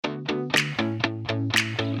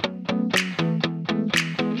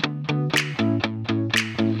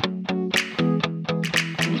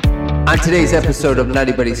On today's episode of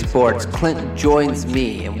Nutty Buddy Sports, Clint joins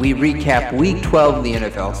me and we recap Week 12 of the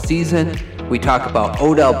NFL season. We talk about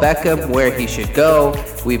Odell Beckham, where he should go.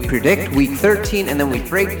 We predict Week 13, and then we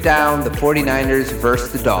break down the 49ers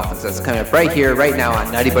versus the Dolphins. That's coming up right here, right now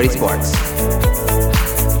on Nutty Buddy Sports.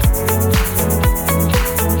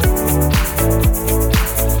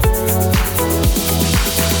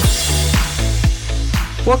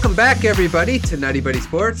 Welcome back, everybody, to Nutty Buddy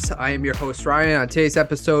Sports. I am your host, Ryan. On today's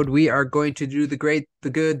episode, we are going to do the great,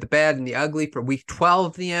 the good, the bad, and the ugly for Week 12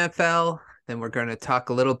 of the NFL. Then we're going to talk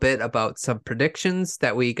a little bit about some predictions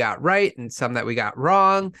that we got right and some that we got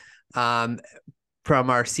wrong from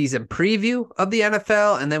our season preview of the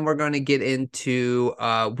NFL. And then we're going to get into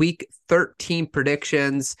Week 13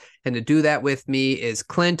 predictions. And to do that with me is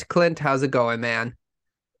Clint. Clint, how's it going, man?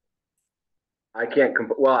 I can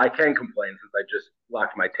complain since I just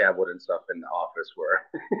locked my tablet and stuff in the office where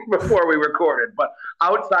before we recorded. But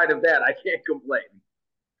outside of that, I can't complain.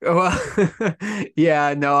 Well,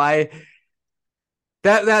 yeah, no,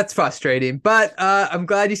 that's frustrating. But I'm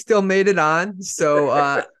glad you still made it on.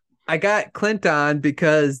 So I got Clint on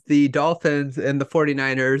because the Dolphins and the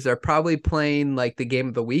 49ers are probably playing like the game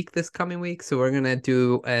of the week this coming week. So we're going to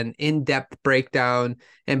do an in-depth breakdown.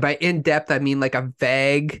 And by in-depth, I mean like a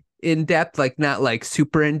vague in-depth, like not like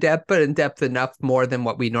super in-depth, but in-depth enough more than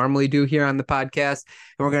what we normally do here on the podcast.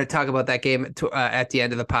 And we're going to talk about that game at the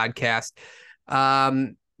end of the podcast.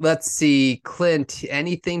 Let's see, Clint,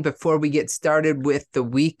 anything before we get started with the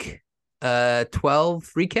week 12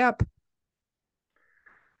 recap?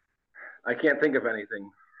 I can't think of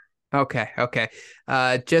anything. Okay.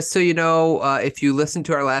 Just so you know, if you listen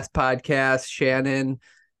to our last podcast, Shannon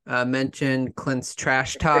mentioned Clint's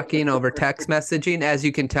trash talking over text messaging. As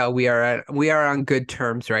you can tell, we are on good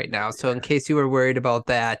terms right now. So in case you were worried about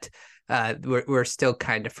that, we're still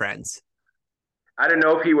kind of friends. I don't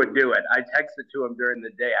know if he would do it. I texted to him during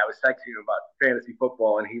the day. I was texting him about fantasy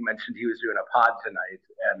football, and he mentioned he was doing a pod tonight.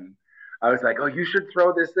 And I was like, oh, you should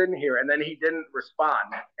throw this in here. And then he didn't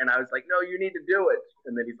respond. And I was like, no, you need to do it.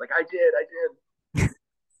 And then he's like, I did.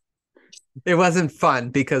 It wasn't fun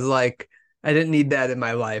because, like, I didn't need that in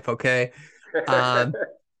my life, okay?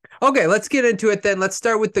 Okay, let's get into it then. Let's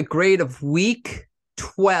start with the grade of Week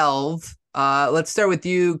 12. Let's start with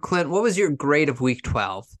you, Clint. What was your grade of Week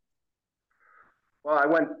 12? Well, I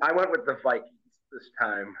went with the Vikings this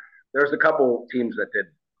time. There's a couple teams that did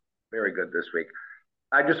very good this week.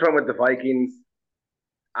 I just went with the Vikings.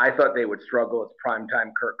 I thought they would struggle. It's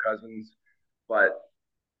primetime Kirk Cousins. But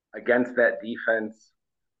against that defense,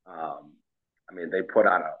 they put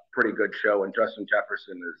on a pretty good show, and Justin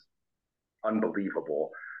Jefferson is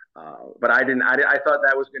unbelievable. But I thought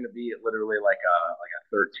that was going to be literally like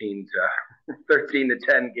a 13 to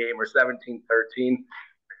 10 game or 17-13.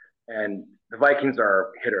 And the Vikings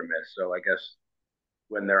are hit or miss. So I guess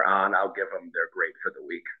when they're on, I'll give them their grade for the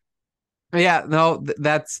week. Yeah, no,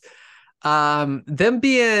 that's them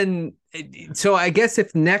being. So I guess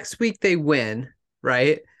if next week they win,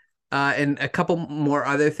 right? And a couple more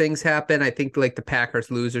other things happen. I think like the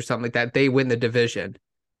Packers lose or something like that. They win the division.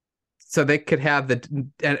 So they could have the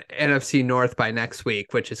NFC North by next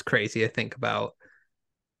week, which is crazy to think about.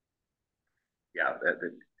 Yeah.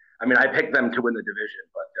 I picked them to win the division,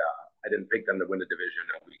 but I didn't pick them to win the division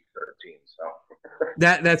in week 13. So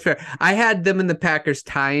that's fair. I had them in the Packers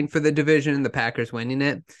tying for the division and the Packers winning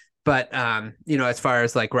it. But, as far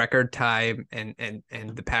as like record time and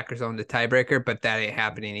the Packers own the tiebreaker, but that ain't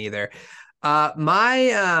happening either. I'll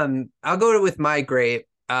go with my grade.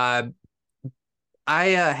 I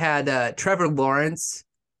had Trevor Lawrence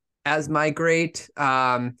as my grade,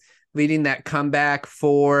 leading that comeback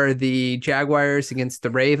for the Jaguars against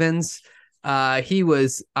the Ravens. He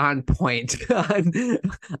was on point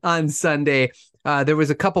on Sunday. There was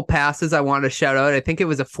a couple passes I want to shout out. I think it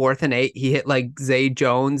was a 4th and 8. He hit like Zay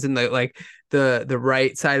Jones in the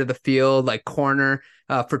right side of the field, like corner,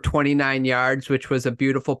 for 29 yards, which was a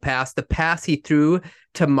beautiful pass. The pass he threw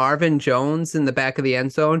to Marvin Jones in the back of the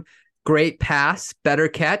end zone, great pass, better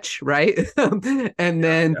catch, right? And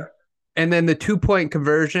then the 2-point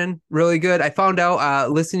conversion, really good. I found out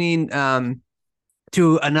listening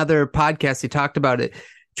to another podcast, he talked about it.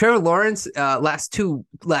 Trevor Lawrence, last two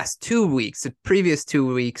weeks, the previous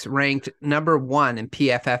 2 weeks, ranked number 1 in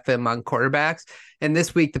PFF among quarterbacks. And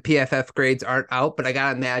this week, the PFF grades aren't out, but I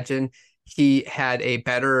gotta imagine he had a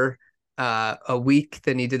better a week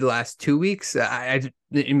than he did the last 2 weeks.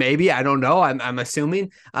 Maybe, I don't know. I'm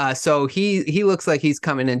assuming. So he looks like he's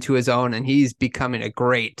coming into his own, and he's becoming a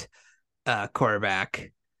great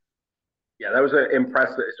quarterback. Yeah, that was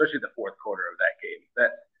impressive, especially the fourth quarter of that game.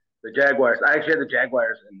 The Jaguars. I actually had the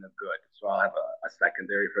Jaguars in the good, so I'll have a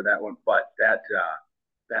secondary for that one. But that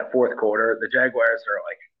fourth quarter, the Jaguars are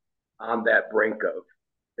like on that brink of.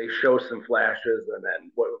 They show some flashes, and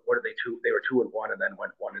then what are they two? They were 2-1, and then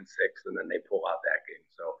went 1-6, and then they pull out that game.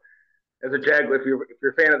 So as a Jaguar, if you're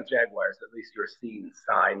a fan of the Jaguars, at least you're seeing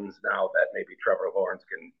signs now that maybe Trevor Lawrence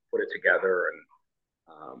can put it together and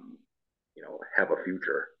have a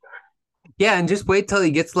future. Yeah, and just wait till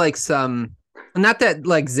he gets like some. Not that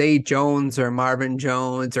like Zay Jones or Marvin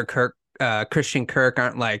Jones or Christian Kirk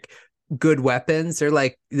aren't like good weapons. They're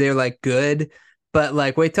like good, but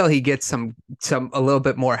like wait till he gets some a little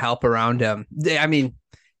bit more help around him. I mean,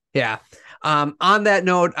 yeah. On that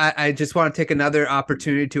note, I just want to take another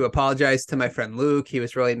opportunity to apologize to my friend Luke. He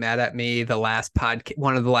was really mad at me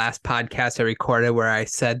one of the last podcasts I recorded where I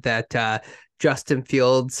said that Justin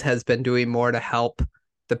Fields has been doing more to help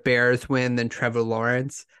the Bears win than Trevor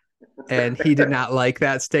Lawrence, and he did not like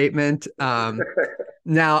that statement.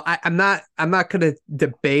 Now I'm not going to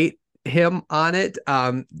debate him on it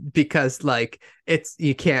because like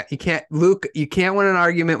you can't Luke, you can't win an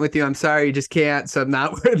argument with you. I'm sorry, you just can't. So I'm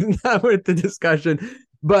not worth the discussion.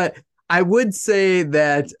 But I would say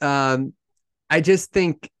that I just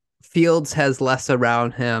think Fields has less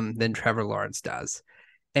around him than Trevor Lawrence does.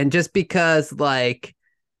 And just because like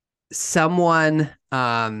someone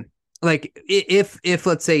like if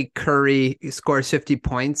let's say Curry scores 50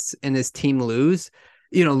 points and his team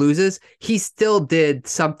loses, he still did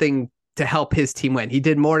something to help his team win. He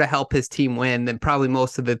did more to help his team win than probably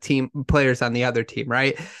most of the team players on the other team,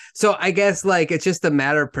 right? So I guess like it's just a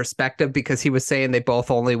matter of perspective because he was saying they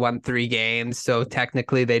both only won 3 games, so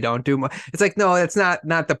technically they don't do more. It's like no, that's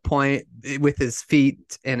not the point with his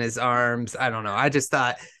feet and his arms. I don't know. I just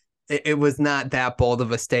thought it was not that bold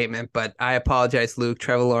of a statement, but I apologize, Luke.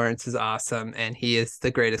 Trevor Lawrence is awesome, and he is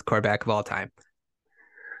the greatest quarterback of all time.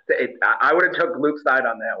 I would have took Luke's side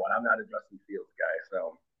on that one. I'm not a Justin Fields guy,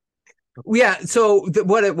 so. Yeah, so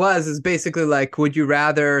what it was is basically like, would you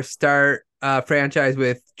rather start a franchise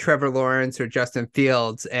with Trevor Lawrence or Justin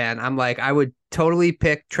Fields? And I'm like, I would totally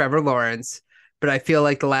pick Trevor Lawrence, but I feel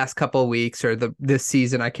like the last couple of weeks or this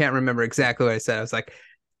season, I can't remember exactly what I said. I was like,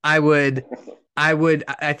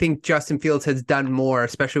 I think Justin Fields has done more,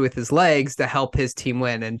 especially with his legs, to help his team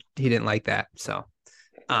win, and he didn't like that. So,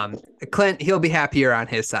 Clint, he'll be happier on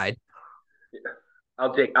his side. Yeah.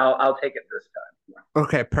 I'll take it this time.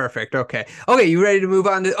 Okay, perfect. Okay, you ready to move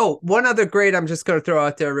on to one other grade I'm just going to throw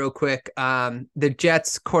out there real quick. The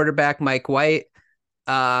Jets quarterback Mike White,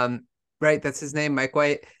 right? That's his name, Mike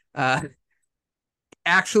White.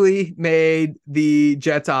 Actually made the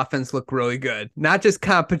Jets offense look really good. Not just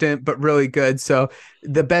competent, but really good. So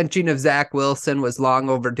the benching of Zach Wilson was long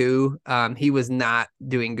overdue. He was not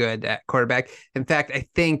doing good at quarterback. In fact, I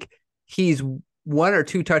think he's 1 or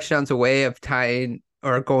 2 touchdowns away of tying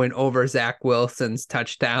or going over Zach Wilson's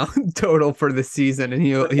touchdown total for the season. And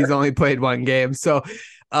he's only played 1 game. So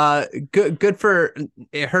good for,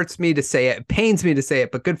 it hurts me to say it, pains me to say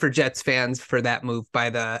it, but good for Jets fans for that move by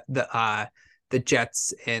the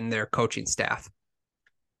Jets and their coaching staff.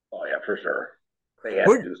 Oh yeah, for sure. They had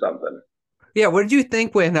to do something. Yeah, what did you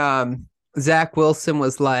think when Zach Wilson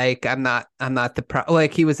was like, I'm not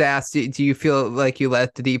like he was asked, do you feel like you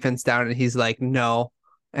let the defense down? And he's like, no.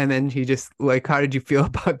 And then he just like, how did you feel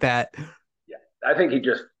about that? Yeah, I think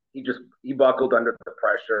he buckled under the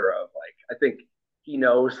pressure of like, I think he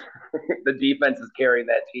knows the defense is carrying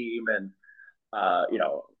that team, and I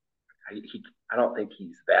don't think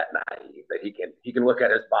he's that naive that he can look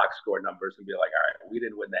at his box score numbers and be like, all right, we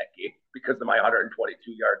didn't win that game because of my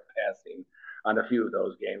 122 yards passing on a few of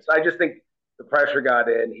those games. So I just think the pressure got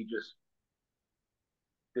in. He just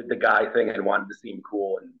did the guy thing and wanted to seem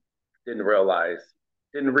cool and didn't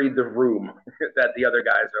read the room that the other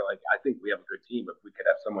guys are like, I think we have a good team if we could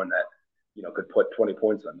have someone that, could put 20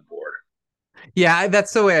 points on the board. Yeah,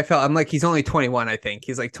 that's the way I felt. I'm like, he's only 21, I think.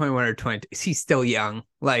 He's like 21 or 22. He's still young.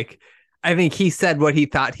 Like, I think he said what he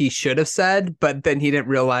thought he should have said, but then he didn't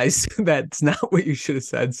realize that's not what you should have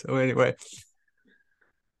said. So anyway.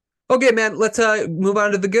 Okay, man, let's move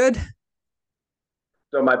on to the good.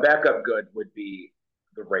 So my backup good would be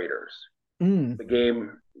the Raiders. The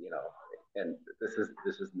game, and this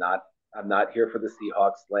is not, I'm not here for the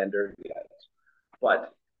Seahawks slander yet,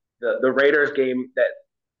 but the Raiders game that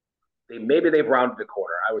maybe they've rounded the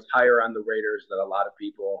corner. I was higher on the Raiders than a lot of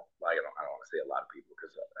people. Well, I don't want to say a lot of people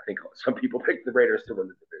because I think some people picked the Raiders to win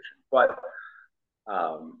the division. But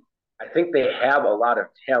I think they have a lot of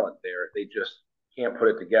talent there. They just can't put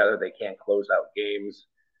it together. They can't close out games.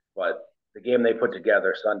 But the game they put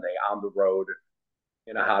together Sunday on the road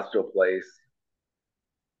in a hostile place,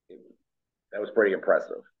 that was pretty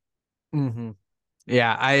impressive. Mm-hmm.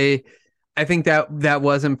 Yeah, I think that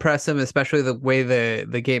was impressive, especially the way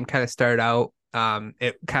the game kind of started out.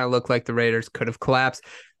 It kind of looked like the Raiders could have collapsed.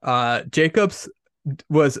 Jacobs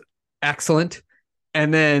was excellent.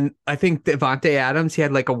 And then I think Devontae Adams, he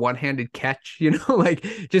had like a one-handed catch, like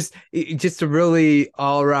just a really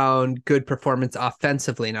all-around good performance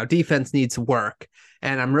offensively. Now defense needs work,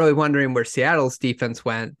 and I'm really wondering where Seattle's defense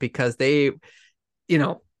went because they,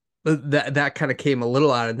 that kind of came a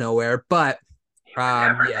little out of nowhere. But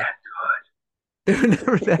yeah, they were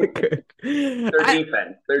never that good. Their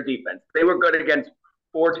defense. They were good against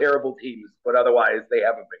 4 terrible teams, but otherwise they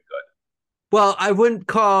haven't been good. Well, I wouldn't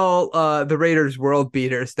call the Raiders world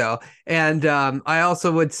beaters though. And I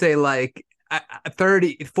also would say like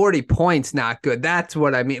 40 points not good. That's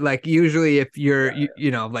what I mean. Like usually if you're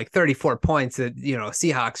like 34 points,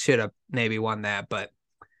 Seahawks should have maybe won that, but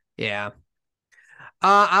yeah.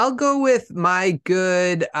 I'll go with my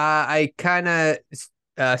good. I kind of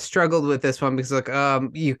struggled with this one because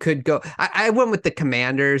you could go. I went with the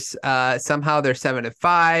Commanders. Somehow they're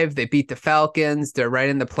 7-5. They beat the Falcons. They're right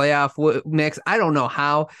in the playoff mix. I don't know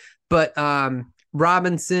how, but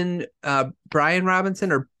Robinson, Brian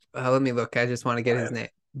Robinson, or let me look. I just want to get his name.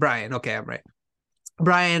 Brian. Okay, I'm right.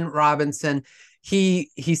 Brian Robinson.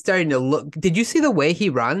 He's starting to look. Did you see the way he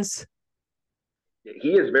runs? He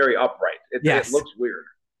is very upright. It looks weird.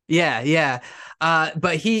 Yeah.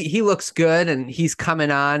 But he looks good and he's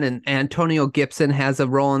coming on, and Antonio Gibson has a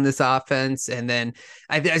role in this offense. And then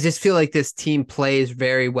I just feel like this team plays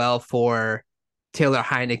very well for Taylor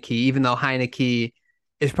Heineke, even though Heineke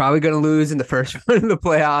is probably going to lose in the first round of the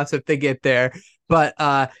playoffs if they get there. But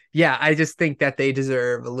yeah, I just think that they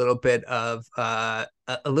deserve a little bit of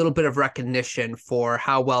recognition for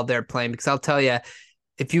how well they're playing, because I'll tell you,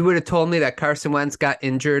 if you would have told me that Carson Wentz got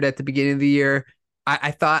injured at the beginning of the year,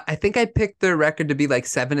 I think I picked their record to be like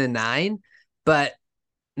 7-9, but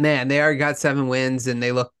man, they already got 7 wins and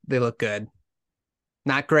they look good.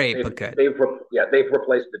 Not great, but good. They've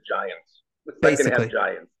replaced the Giants, the second half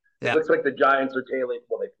Giants. Yeah. It looks like the Giants are tailing.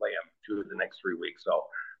 Well, they play them 2 of the next 3 weeks, so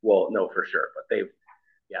we'll know for sure. But the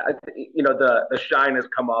shine has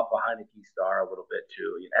come off a Heineke star a little bit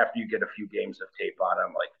too. After you get a few games of tape on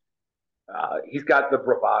him, like he's got the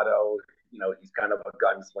bravado. He's kind of a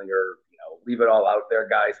gunslinger. Leave it all out there,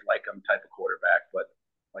 guys like him type of quarterback. But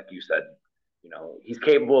like you said, he's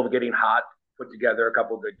capable of getting hot, put together a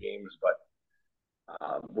couple of good games. But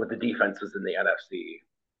with the defenses in the NFC,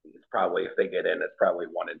 it's probably, if they get in, it's probably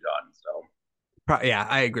one and done. So yeah,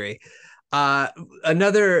 I agree.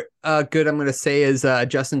 Another good I'm going to say is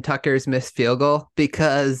Justin Tucker's missed field goal,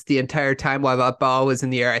 because the entire time while that ball was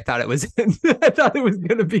in the air, I thought it was I thought it was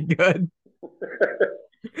going to be good.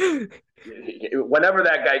 Whenever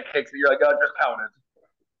that guy kicks it, you're like, oh, just count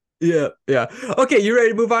it. Yeah. Okay, you ready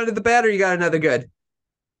to move on to the bad, or you got another good?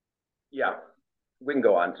 Yeah, we can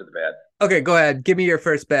go on to the bad. Okay, go ahead. Give me your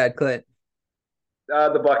first bad, Clint.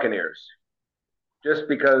 The Buccaneers. Just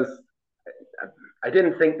because I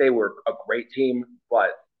didn't think they were a great team,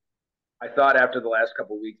 but I thought after the last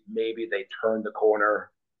couple of weeks, maybe they turned the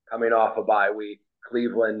corner coming off a bye week.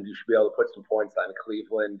 Cleveland, you should be able to put some points on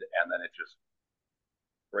Cleveland, and then it just,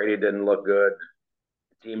 Brady didn't look good.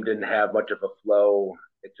 The team didn't have much of a flow.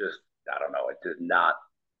 It just, I don't know, it did not.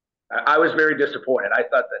 I was very disappointed. I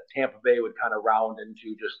thought that Tampa Bay would kind of round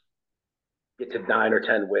into just get to 9 or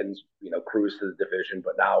 10 wins, cruise to the division.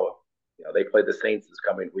 But now, they play the Saints this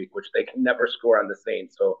coming week, which they can never score on the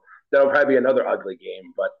Saints. So that'll probably be another ugly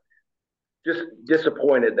game. But just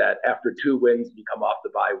disappointed that after 2 wins, you come off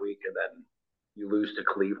the bye week and then you lose to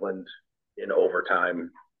Cleveland in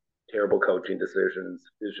overtime. Terrible coaching decisions.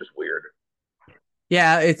 It's just weird.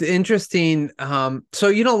 Yeah, it's interesting. So,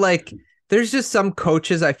 like, there's just some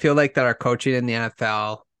coaches I feel like that are coaching in the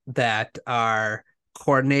NFL that are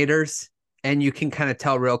coordinators, and you can kind of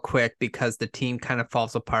tell real quick because the team kind of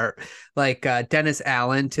falls apart. Like Dennis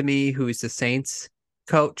Allen, to me, who's the Saints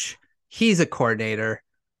coach, he's a coordinator.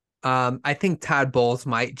 I think Todd Bowles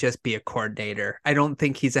might just be a coordinator. I don't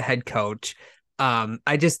think he's a head coach.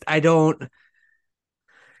 I don't.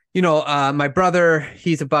 My brother,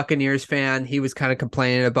 he's a Buccaneers fan. He was kind of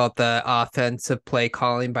complaining about the offensive play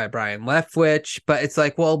calling by Brian Leftwich, but it's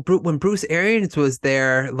like, well, when Bruce Arians was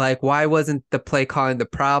there, like, why wasn't the play calling the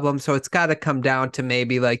problem? So it's got to come down to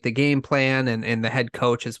maybe like the game plan and the head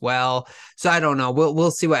coach as well. So I don't know.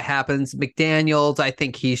 We'll see what happens. McDaniels, I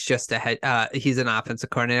think he's just he's an offensive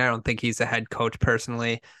coordinator. I don't think he's a head coach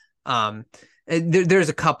personally. There's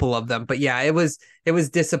a couple of them, but yeah, it was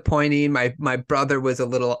disappointing. My brother was a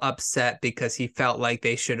little upset because he felt like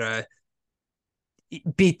they should have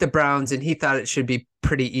beat the Browns, and he thought it should be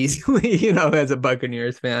pretty easily, as a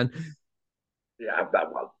Buccaneers fan. Yeah,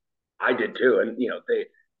 well, I did too. And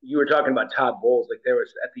you were talking about Todd Bowles. Like there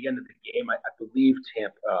was at the end of the game, I believe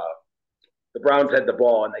the Browns had the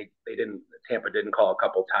ball and they didn't. Tampa didn't call a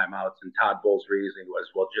couple timeouts, and Todd Bowles' reasoning was,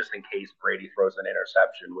 well, just in case Brady throws an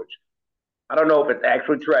interception, which I don't know if it's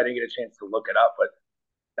actually true. I didn't get a chance to look it up, but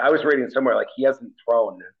I was reading somewhere like he hasn't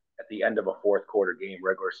thrown at the end of a fourth quarter game,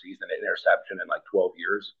 regular season, an interception in like 12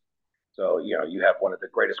 years. So, you have one of the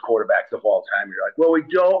greatest quarterbacks of all time. You're like, well, we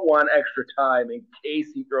don't want extra time in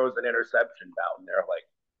case he throws an interception down there. Like,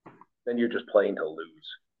 then you're just playing to lose.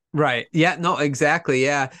 Right. Yeah, no, exactly.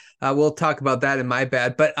 Yeah. We'll talk about that in my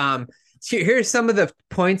bad. But here's some of the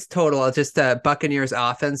points total, just Buccaneers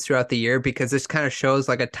offense throughout the year, because this kind of shows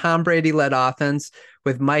like a Tom Brady led offense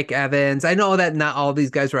with Mike Evans. I know that not all these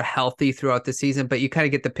guys were healthy throughout the season, but you kind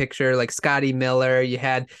of get the picture. Like Scotty Miller, you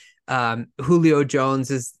had Julio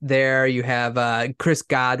Jones is there. You have Chris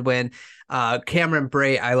Godwin, Cameron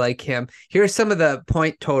Brate. I like him. Here's some of the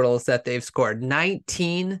point totals that they've scored: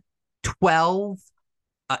 19, 12,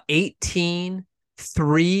 18,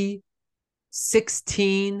 3,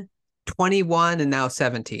 16, 21, and now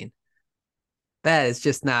 17. That is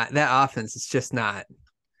just not, that offense is just not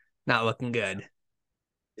looking good.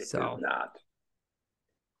 It is So, not.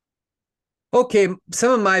 okay,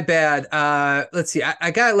 some of my bad. Let's see.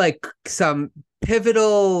 I got like some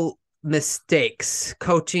pivotal mistakes,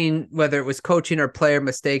 coaching, whether it was coaching or player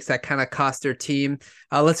mistakes that kind of cost their team.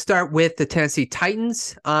 Let's start with the Tennessee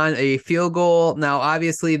Titans on a field goal. Now,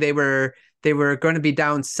 obviously, they were going to be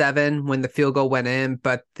down 7 when the field goal went in,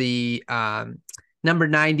 but the number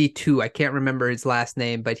 92, I can't remember his last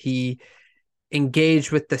name, but he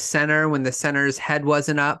engaged with the center when the center's head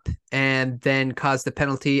wasn't up and then caused the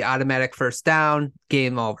penalty, automatic first down,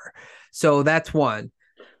 game over. So that's one.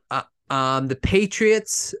 The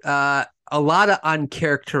Patriots, a lot of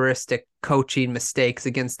uncharacteristic coaching mistakes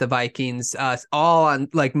against the Vikings, all on,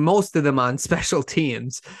 like, most of them on special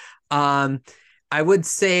teams. I would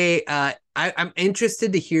say I'm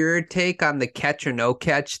interested to hear your take on the catch or no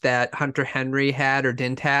catch that Hunter Henry had or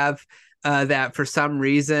didn't have, that for some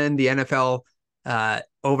reason the NFL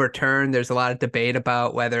overturned. There's a lot of debate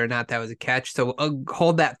about whether or not that was a catch. So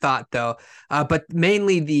hold that thought though. But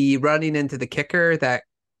mainly the running into the kicker that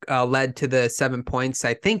led to the 7 points,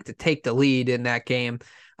 I think, to take the lead in that game.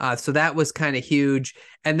 So that was kind of huge.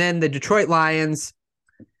 And then the Detroit Lions,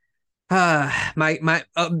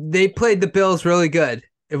 they played the Bills really good.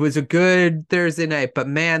 It was a good Thursday night, but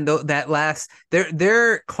man, that last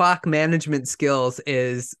their clock management skills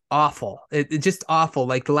is awful. It's just awful.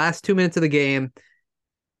 Like the last 2 minutes of the game,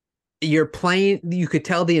 you're playing. You could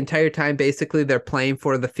tell the entire time basically they're playing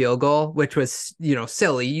for the field goal, which was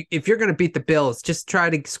silly. If you're going to beat the Bills, just try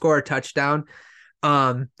to score a touchdown.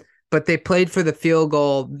 Um, but they played for the field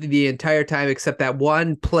goal the entire time, except that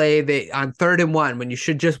one play they on 3rd and 1, when you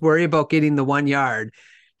should just worry about getting the 1 yard.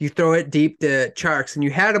 You throw it deep to Charks, and you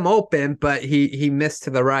had him open, but he missed to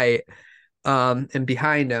the right, and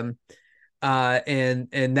behind him,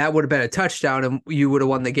 and that would have been a touchdown, and you would have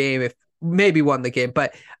won the game, if maybe won the game.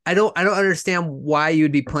 But I don't understand why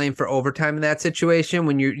you'd be playing for overtime in that situation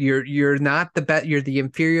when you're not the bet, you're the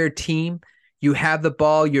inferior team. You have the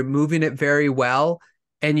ball, you're moving it very well.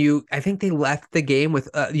 And I think they left the game with,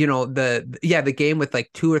 the game with like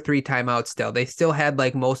 2 or 3 timeouts still. They still had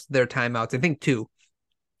like most of their timeouts, I think 2.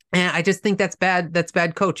 And I just think that's bad. That's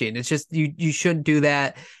bad coaching. It's just you shouldn't do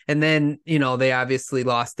that. And then they obviously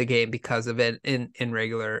lost the game because of it in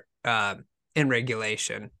regulation.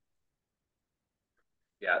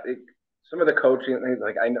 Yeah, some of the coaching things,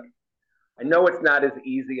 like I know it's not as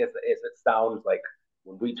easy as it sounds like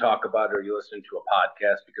when we talk about it or you listen to a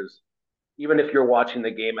podcast, because even if you're watching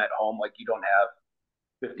the game at home, like you don't have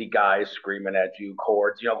 50 guys screaming at you,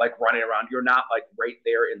 chords, like running around. You're not like right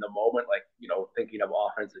there in the moment, like, thinking of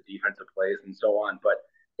offensive, defensive plays and so on. But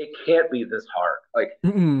it can't be this hard. Like,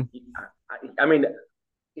 Mm-mm. I mean,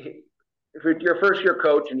 if you're your first year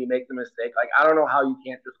coach and you make the mistake, like, I don't know how you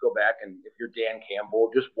can't just go back and, if you're Dan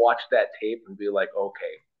Campbell, just watch that tape and be like,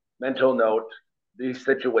 okay, mental note, these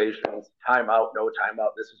situations, timeout, no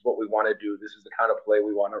timeout. This is what we want to do. This is the kind of play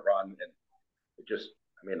we want to run. And it just,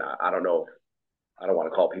 I don't know. I don't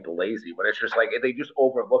want to call people lazy, but it's just like they just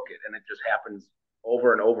overlook it, and it just happens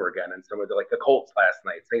over and over again. And some of the Colts last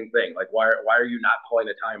night, same thing. Like, why are you not calling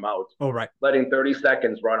a timeout, Oh, right. letting 30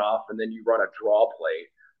 seconds run off, and then you run a draw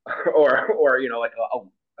play, or like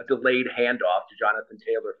a delayed handoff to Jonathan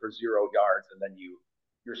Taylor for 0 yards, and then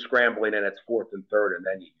you're scrambling and it's 4th and 3rd, and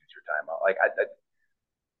then you use your timeout. Like,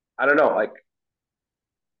 I don't know. Like,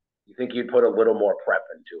 you think you'd put a little more prep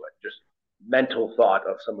into it, just mental thought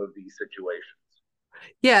of some of these situations.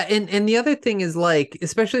 Yeah, and the other thing is like,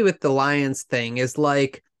 especially with the Lions thing, is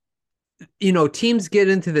like, teams get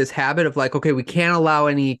into this habit of like, okay, we can't allow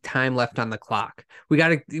any time left on the clock. We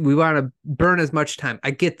want to burn as much time.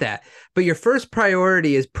 I get that. But your first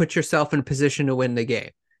priority is put yourself in a position to win the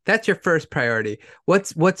game. That's your first priority.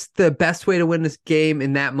 What's the best way to win this game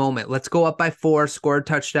in that moment? Let's go up by 4, score a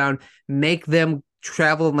touchdown, make them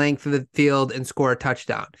travel the length of the field and score a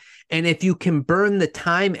touchdown. And if you can burn the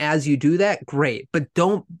time as you do that, great. But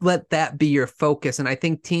don't let that be your focus. And I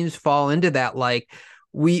think teams fall into that like,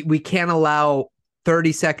 we can't allow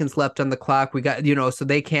 30 seconds left on the clock. We got, so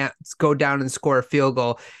they can't go down and score a field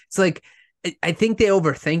goal. It's like, I think they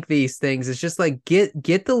overthink these things. It's just like, get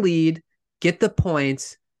the lead, get the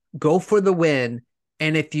points, go for the win.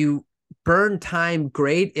 And if you burn time,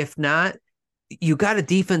 great. If not, you got a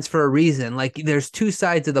defense for a reason. Like there's two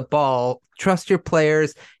sides of the ball. Trust your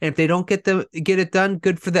players. And if they don't get it done,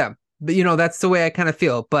 good for them. But that's the way I kind of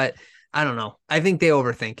feel. But I don't know. I think they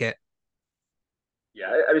overthink it. Yeah,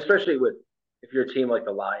 I mean, especially with if you're a team like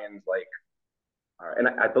the Lions, like, and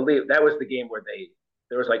I believe that was the game where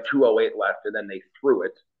there was like 2:08 left, and then they threw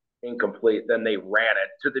it incomplete. Then they ran it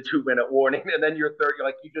to the 2-minute warning, and then you're third. You're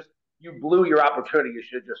like, you blew your opportunity. You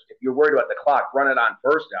should just, if you're worried about the clock, run it on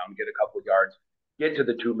first down, get a couple of yards, get to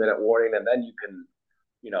the 2-minute warning, and then you can,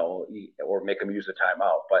 or make them use the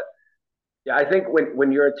timeout. But yeah, I think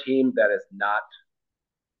when you're a team that is not,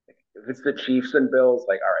 if it's the Chiefs and Bills,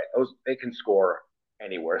 like, all right, those they can score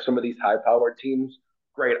anywhere. Some of these high-powered teams,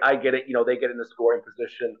 great, I get it. They get in the scoring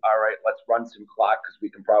position. All right, let's run some clock because we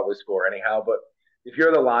can probably score anyhow. But if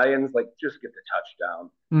you're the Lions, like, just get the touchdown,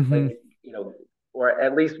 Mm-hmm. like, or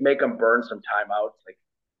at least make them burn some timeouts. Like,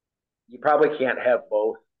 you probably can't have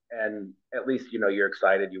both. And at least you're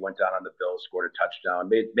excited. You went down on the Bills, scored a touchdown,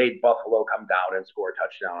 made Buffalo come down and score a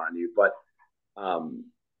touchdown on you. But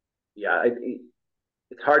yeah,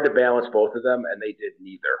 it's hard to balance both of them, and they did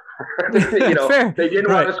neither. Fair. They didn't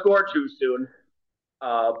Right. want to score too soon,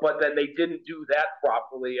 but then they didn't do that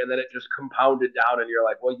properly, and then it just compounded down, and you're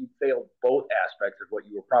like, well, you failed both aspects of what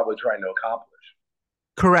you were probably trying to accomplish.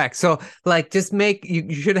 Correct. So like just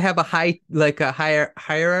you should have a higher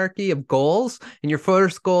hierarchy of goals. And your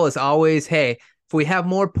first goal is always, hey, if we have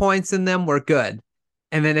more points than them, we're good.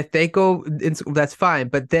 And then if they go, that's fine.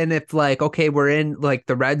 But then if like, okay, we're in like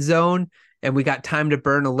the red zone and we got time to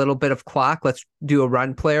burn a little bit of clock, let's do a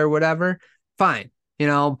run play or whatever. Fine.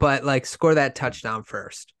 But like score that touchdown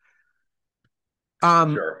first. For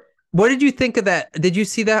Um, sure. what did you think of that? Did you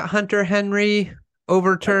see that Hunter Henry I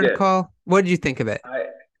overturned did. call? What did you think of it?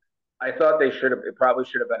 I thought they should have. It probably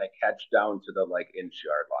should have been a catch down to the like inch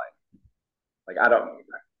yard line. Like, I don't.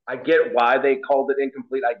 I get why they called it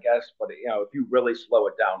incomplete, I guess, but if you really slow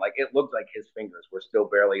it down, like, it looked like his fingers were still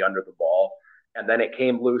barely under the ball, and then it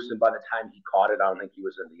came loose, and by the time he caught it, I don't think he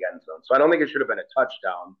was in the end zone. So I don't think it should have been a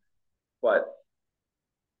touchdown, but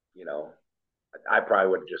you know, I probably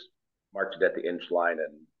would have just marked it at the inch line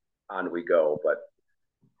and on we go. But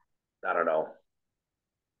I don't know.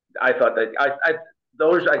 I thought that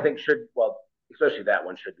those I think should, well, especially that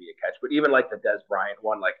one should be a catch. But even like the Des Bryant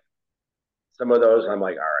one, like, some of those, I'm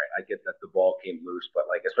like, all right, I get that the ball came loose, but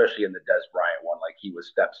like, especially in the Des Bryant one, like, he was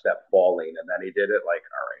step falling, and then he did it. Like,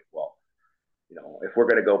 all right, well, if we're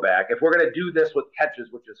gonna go back, if we're gonna do this with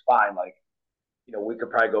catches, which is fine, like, we could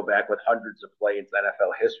probably go back with hundreds of plays in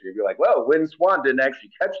NFL history and be like, well, Lynn Swan didn't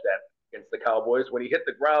actually catch that against the Cowboys. When he hit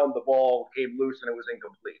the ground, the ball came loose and it was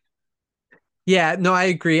incomplete. Yeah, no, I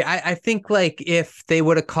agree. I think like if they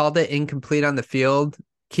would have called it incomplete on the field,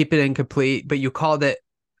 keep it incomplete, but you called it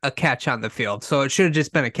a catch on the field. So it should have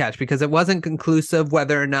just been a catch because it wasn't conclusive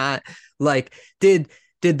whether or not like did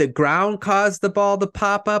the ground cause the ball to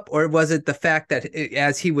pop up, or was it the fact that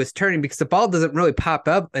as he was turning, because the ball doesn't really pop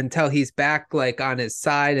up until he's back like on his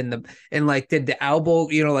side, and like did the elbow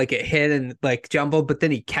like it hit and like jumbled, but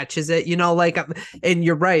then he catches it, like, and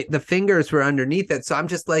you're right, the fingers were underneath it. So I'm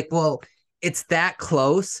just like, well, it's that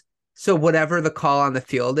close. So whatever the call on the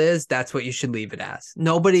field is, that's what you should leave it as.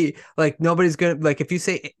 Nobody's gonna, like, if you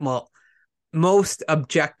say, well, most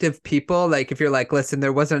objective people, like if you're like, listen,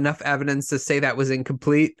 there wasn't enough evidence to say that was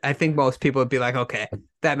incomplete, I think most people would be like, okay,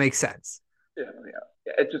 that makes sense. Yeah.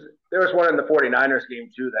 It just, there was one in the 49ers game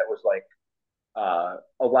too that was like,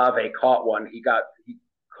 Olave caught one. He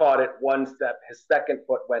caught it one step. His second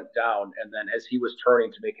foot went down, and then as he was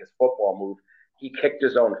turning to make his football move, he kicked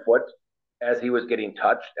his own foot as he was getting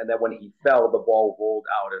touched. And then when he fell, the ball rolled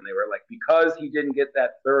out, and they were like, because he didn't get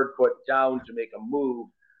that third foot down to make a move,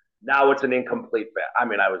 now it's an incomplete pass. I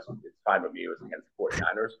mean, it's fine with me. It was against the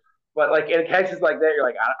 49ers. But like, in catches like that, you're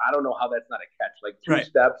like, I don't know how that's not a catch. Like, two Right.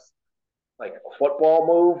 steps, like a football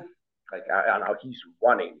move. Like I don't know, he's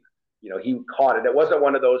running. He caught it. It wasn't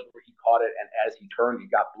one of those where he caught it and as he turned, he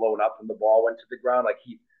got blown up and the ball went to the ground. Like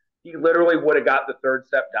he literally would have got the third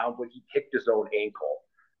step down, but he kicked his own ankle,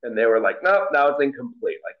 and they were like, "No, now it's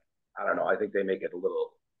incomplete." Like I don't know. I think they make it a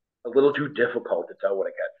little too difficult to tell what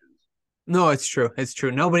a catch is. No, it's true. It's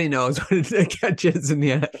true. Nobody knows what a catch is in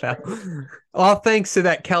the NFL. All thanks to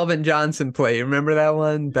that Kelvin Johnson play. Remember that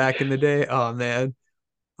one back in the day? Oh man.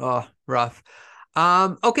 Oh, rough.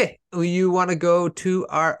 Okay. You want to go to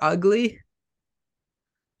our ugly?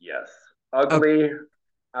 Yes, ugly. Okay.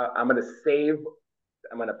 I'm gonna save.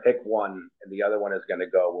 I'm gonna pick one, and the other one is gonna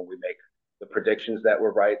go when we make the predictions that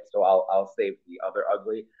were right. So I'll save the other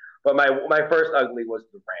ugly. But my first ugly was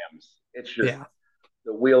the Rams. It's just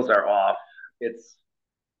the wheels are off. It's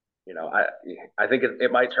I think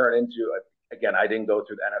it might turn into again. I didn't go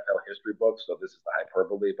through the NFL history books, so this is the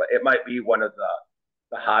hyperbole, but it might be one of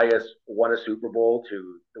the highest won a Super Bowl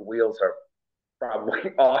to the wheels are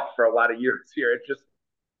probably off for a lot of years here.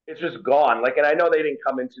 It's just gone. Like, and I know they didn't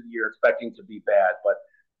come into the year expecting to be bad, but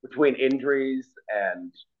between injuries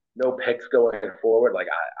and no picks going forward, like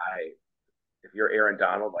I if you're Aaron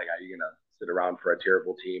Donald, like are you gonna sit around for a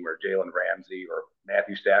terrible team or Jalen Ramsey or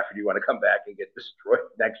Matthew Stafford? You want to come back and get destroyed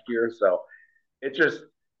next year? So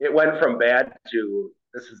it went from bad to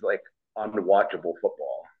this is like unwatchable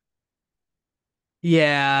football.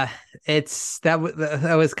 Yeah, that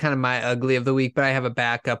was kind of my ugly of the week, but I have a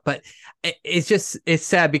backup. But it's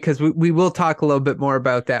sad because we will talk a little bit more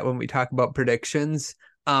about that when we talk about predictions.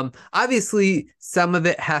 Obviously, some of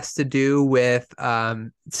it has to do with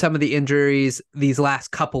some of the injuries these last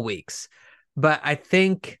couple weeks, but I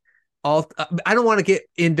think I don't want to get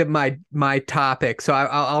into my topic, so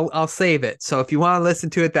I'll save it. So if you want to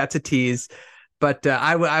listen to it, that's a tease. But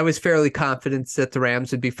I was fairly confident that the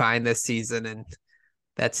Rams would be fine this season, and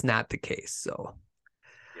that's not the case. So,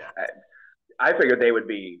 yeah, I figured they would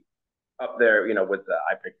be up there, with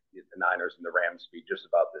I picked the Niners and the Rams to be just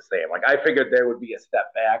about the same. Like I figured there would be a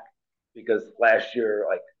step back because last year,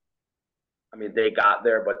 like, I mean, they got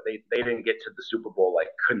there, but they didn't get to the Super Bowl like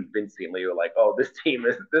convincingly. Or like, oh, this team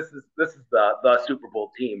is the Super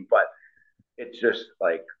Bowl team. But it's just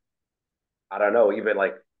like I don't know. Even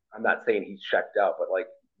like I'm not saying he's checked out, but like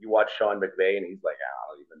you watch Sean McVay and he's like,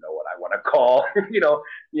 I don't even know what I want to call.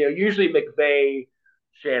 Usually McVay,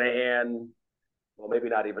 Shanahan, well, maybe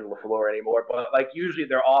not even LaFleur anymore, but like usually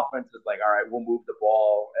their offense is like, all right, we'll move the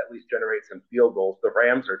ball, at least generate some field goals. The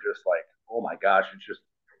Rams are just like, oh my gosh, it's just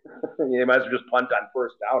you might as well just punt on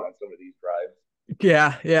first down on some of these drives.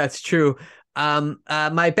 Yeah, it's true.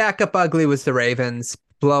 My backup ugly was the Ravens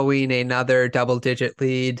blowing another double-digit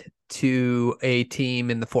lead to a team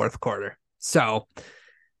in the fourth quarter. So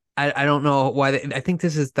I don't know why. I think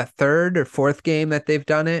this is the third or fourth game that they've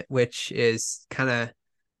done it, which is kind of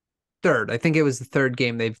third. I think it was the third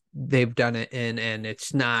game they've done it in, and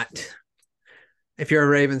it's not. If you're a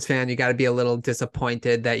Ravens fan, you got to be a little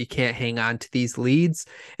disappointed that you can't hang on to these leads.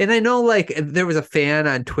 And I know, like, there was a fan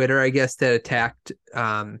on Twitter, I guess, that attacked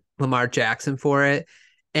Lamar Jackson for it,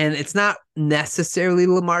 and it's not necessarily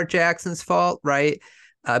Lamar Jackson's fault, right?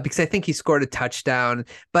 Because I think he scored a touchdown,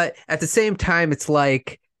 but at the same time, it's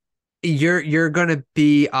like you're going to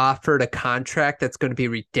be offered a contract that's going to be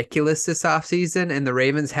ridiculous this offseason, and the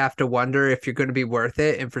Ravens have to wonder if you're going to be worth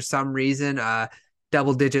it. And for some reason,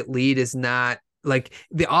 double-digit lead is not. Like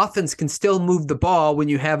the offense can still move the ball when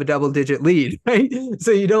you have a double-digit lead, right? So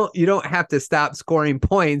you don't have to stop scoring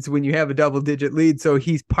points when you have a double-digit lead. So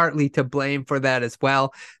he's partly to blame for that as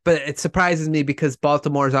well. But it surprises me because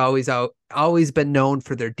Baltimore's always been known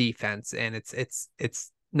for their defense, and it's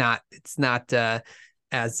not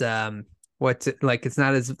as what's it like? It's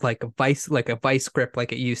not as like a vice grip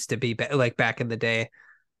like it used to be, like back in the day.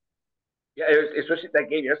 Yeah, especially that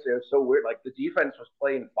game yesterday. It was so weird. Like the defense was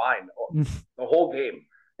playing fine the whole game,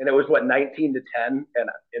 and it was 19-10. And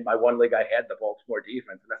in my one league, I had the Baltimore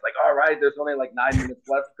defense, and that's like, all right, there's only like 9 minutes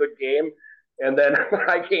left, good game. And then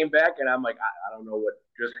I came back, and I'm like, I don't know what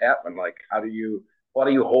just happened. Like, how do you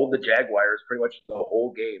hold the Jaguars pretty much the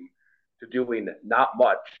whole game to doing not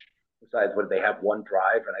much besides what they have one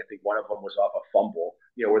drive, and I think one of them was off a fumble,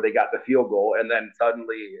 where they got the field goal, and then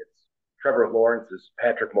suddenly it's Trevor Lawrence's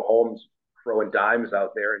Patrick Mahomes throwing dimes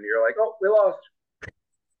out there, and you're like, oh, we lost.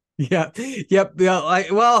 Yeah. Yep.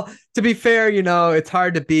 Yeah. Well, to be fair, it's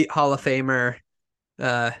hard to beat Hall of Famer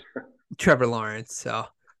Trevor Lawrence. So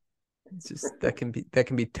it's just that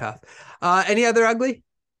can be tough. Any other ugly?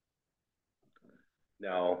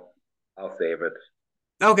 No, I'll save it.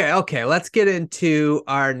 Okay. Let's get into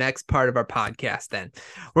our next part of our podcast then.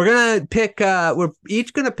 We're gonna pick we're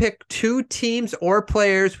each gonna pick 2 teams or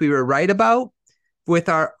players we were right about with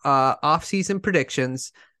our off-season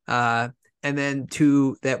predictions, and then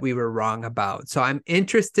 2 that we were wrong about. So I'm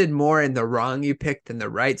interested more in the wrong you picked than the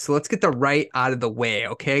right. So let's get the right out of the way.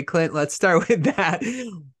 Okay, Clint, let's start with that.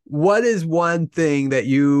 What is one thing that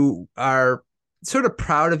you are sort of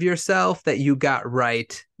proud of yourself that you got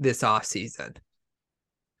right this offseason?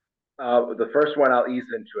 The first one, I'll ease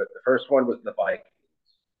into it. The first one was the Vikings.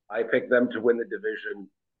 I picked them to win the division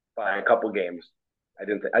by a couple games. I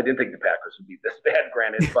didn't think the Packers would be this bad,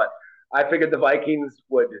 granted, but I figured the Vikings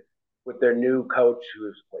would, with their new coach,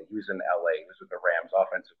 who's in LA, who's with the Rams,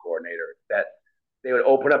 offensive coordinator, that they would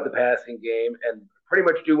open up the passing game and pretty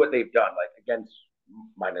much do what they've done, like against,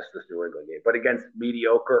 minus this New England game, but against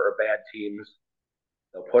mediocre or bad teams.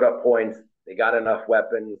 They'll put up points. They got enough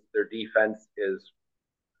weapons. Their defense is,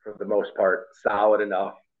 for the most part, solid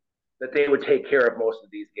enough that they would take care of most of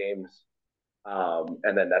these games.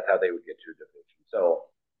 And then that's how they would get to a division. So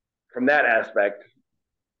from that aspect,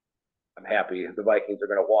 I'm happy. The Vikings are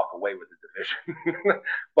going to walk away with the division.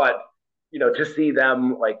 But, to see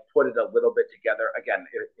them like put it a little bit together, again,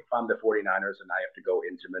 if I'm the 49ers and I have to go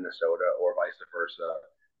into Minnesota or vice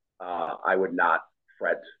versa, I would not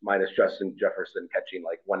fret, minus Justin Jefferson catching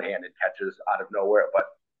like one-handed catches out of nowhere. But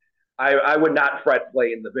I would not fret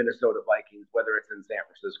playing the Minnesota Vikings, whether it's in San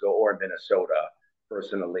Francisco or Minnesota,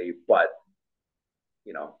 personally. But,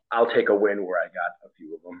 I'll take a win where I got a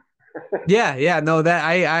few of them. Yeah, no, that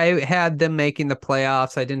I had them making the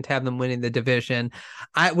playoffs. I didn't have them winning the division.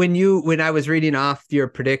 When I was reading off your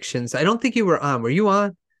predictions, I don't think you were on. Were you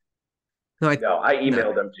on? No, I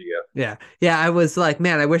emailed them to you. Yeah. I was like,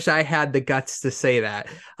 man, I wish I had the guts to say that.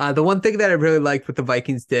 The one thing that I really liked what the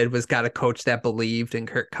Vikings did was got a coach that believed in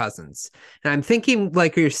Kirk Cousins. And I'm thinking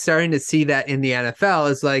like you're starting to see that in the NFL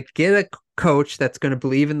is like get a coach that's going to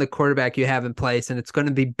believe in the quarterback you have in place, and it's going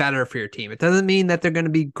to be better for your team. It doesn't mean that they're going to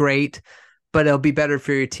be great, but it'll be better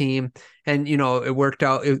for your team. And, it worked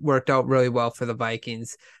out really well for the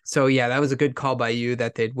Vikings. So yeah, that was a good call by you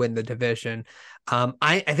that they'd win the division.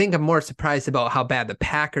 I think I'm more surprised about how bad the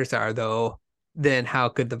Packers are though, than how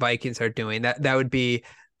good the Vikings are doing. That would be,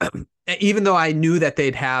 even though I knew that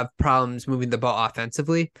they'd have problems moving the ball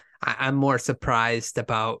offensively, I'm more surprised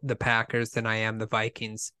about the Packers than I am the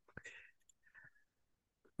Vikings.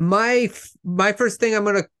 My first thing I'm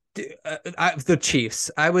going to the Chiefs.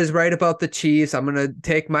 I was right about the Chiefs. I'm gonna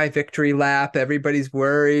take my victory lap. Everybody's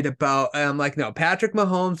worried about. I'm like, no, Patrick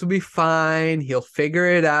Mahomes will be fine. He'll figure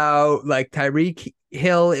it out. Like Tyreek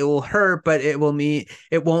Hill, it will hurt, but it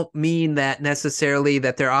won't mean that necessarily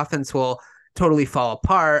that their offense will totally fall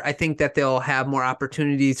apart. I think that they'll have more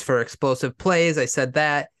opportunities for explosive plays. I said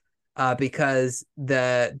that. Because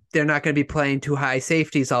they're not going to be playing too high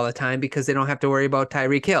safeties all the time because they don't have to worry about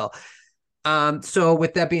Tyreek Hill. So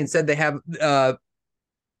with that being said, they have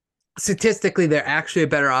statistically they're actually a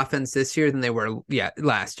better offense this year than they were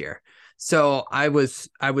last year. So I was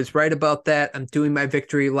right about that. I'm doing my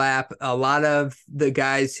victory lap. A lot of the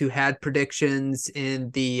guys who had predictions in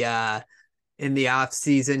the off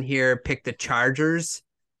season here picked the Chargers.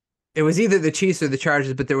 It was either the Chiefs or the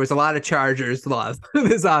Chargers, but there was a lot of Chargers love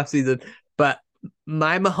this offseason. But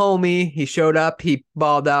my Mahomie, he showed up, he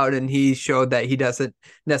balled out, and he showed that he doesn't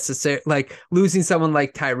necessarily like losing someone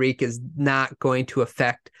like Tyreek is not going to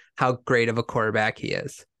affect how great of a quarterback he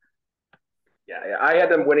is. Yeah, I had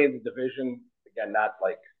them winning the division again, not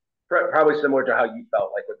like probably similar to how you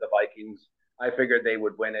felt like with the Vikings. I figured they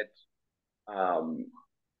would win it,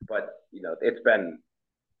 but it's been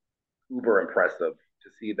uber impressive to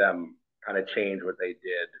see them kind of change what they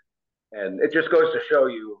did, and it just goes to show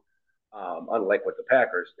you. Unlike what the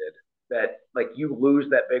Packers did, that like you lose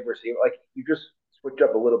that big receiver, like you just switch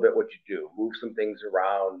up a little bit what you do, move some things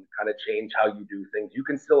around, kind of change how you do things. You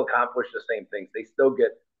can still accomplish the same things. They still get,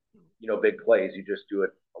 big plays. You just do it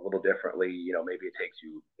a little differently. Maybe it takes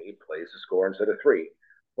you 8 plays to score instead of 3.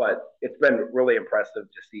 But it's been really impressive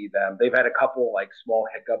to see them. They've had a couple like small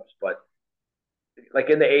hiccups, but like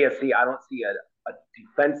in the AFC, I don't see a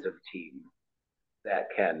defensive team that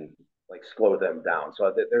can like slow them down.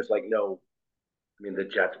 So there's like the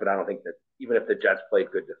Jets, but I don't think that even if the Jets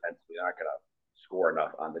played good defensively, they're not going to score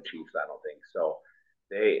enough on the Chiefs. I don't think so.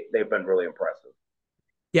 They've been really impressive.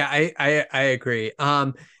 Yeah, I agree.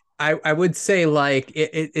 I would say like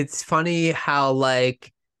it's funny how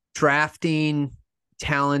like drafting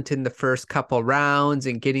talent in the first couple rounds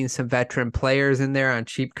and getting some veteran players in there on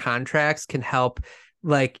cheap contracts can help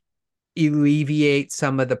like alleviate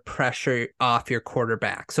some of the pressure off your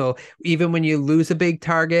quarterback. So even when you lose a big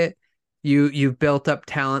target, you've built up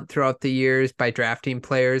talent throughout the years by drafting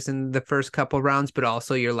players in the first couple rounds, but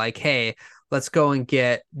also you're like, hey, let's go and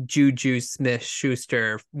get Juju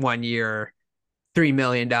Smith-Schuster 1 year $3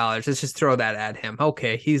 million. Let's just throw that at him.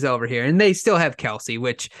 Okay, he's over here. And they still have Kelsey,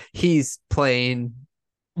 which he's playing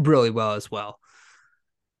really well as well.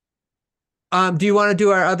 Do you want to do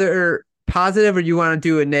our other positive, or do you want to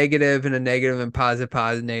do a negative and a negative and positive?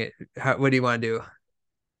 What do you want to do?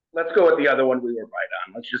 Let's go with the other one we were right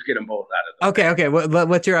on. Let's just get them both out of the way. Okay.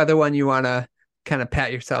 What's your other one you want to kind of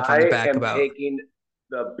pat yourself on the back I am about? taking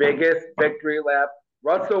the biggest victory lap.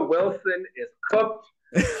 Russell Wilson is cooked.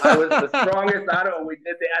 I was the strongest out of it when we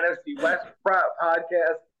did the NFC West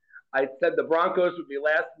podcast. I said the Broncos would be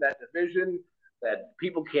last in that division, that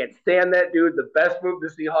people can't stand that dude. The best move the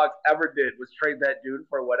Seahawks ever did was trade that dude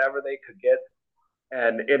for whatever they could get.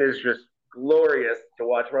 And it is just glorious to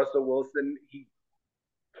watch Russell Wilson. He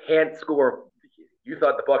can't score. You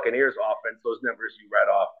thought the Buccaneers offense, those numbers you read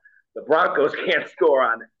off. The Broncos can't score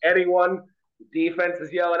on anyone. The defense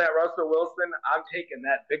is yelling at Russell Wilson. I'm taking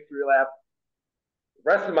that victory lap the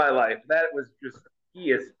rest of my life. That was just,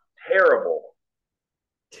 he is terrible.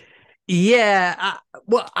 Yeah.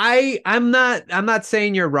 I'm not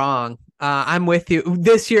saying you're wrong. I'm with you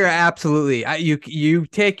this year. Absolutely. You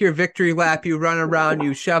take your victory lap, you run around,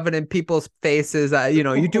 you shove it in people's faces.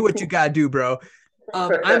 You do what you got to do, bro.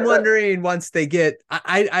 I'm wondering once they get,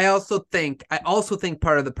 I also think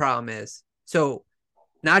part of the problem is, so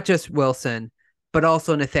not just Wilson, but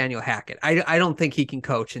also Nathaniel Hackett. I don't think he can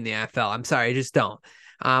coach in the NFL. I'm sorry. I just don't.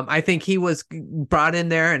 I think he was brought in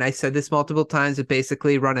there, and I said this multiple times, to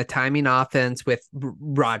basically run a timing offense with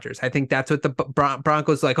Rodgers. I think that's what the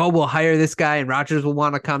Broncos like. Oh, we'll hire this guy, and Rodgers will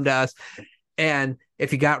want to come to us. And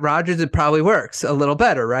if you got Rodgers, it probably works a little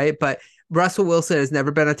better, right? But Russell Wilson has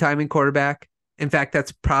never been a timing quarterback. In fact,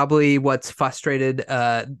 that's probably what's frustrated,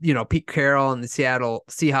 Pete Carroll and the Seattle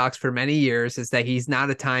Seahawks for many years, is that he's not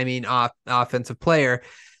a timing offensive player.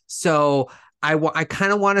 So I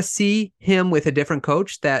kind of want to see him with a different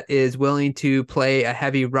coach that is willing to play a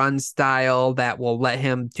heavy run style that will let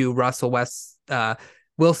him do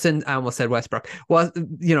Wilson. I almost said Westbrook. Well,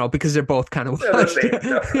 because they're both kind of washed.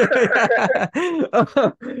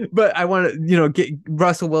 But I want to, get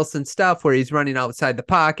Russell Wilson stuff where he's running outside the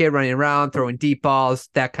pocket, running around, throwing deep balls,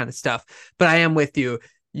 that kind of stuff. But I am with you.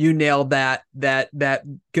 You nailed that.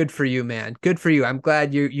 Good for you, man. Good for you. I'm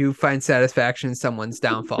glad you find satisfaction in someone's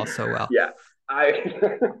downfall so well. Yeah.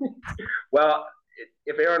 Well,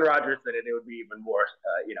 if Aaron Rodgers did it, it would be even more.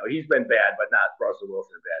 He's been bad, but not Russell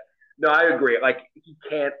Wilson bad. No, I agree. He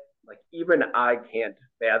can't. Even I can't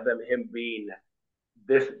fathom him being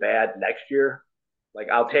this bad next year.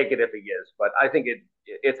 I'll take it if he is, but I think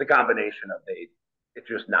it's a combination of it's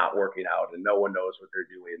just not working out, and no one knows what they're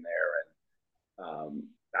doing there. And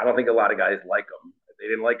I don't think a lot of guys like him. They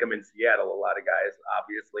didn't like him in Seattle. A lot of guys,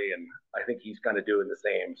 obviously, and I think he's kind of doing the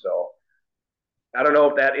same. So I don't know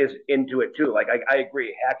if that is into it too. I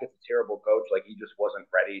agree, Hackett's a terrible coach. He just wasn't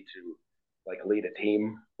ready to lead a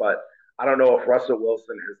team. But I don't know if Russell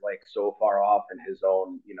Wilson is so far off in his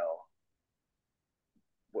own,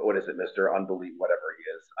 what is it, Mr. Unbelievable, whatever he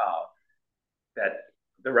is, that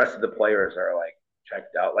the rest of the players are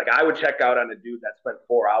checked out. I would check out on a dude that spent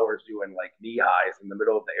 4 hours doing knee highs in the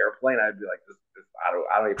middle of the airplane. I'd be like, this I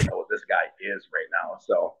don't even know what this guy is right now.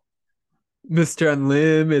 So Mr.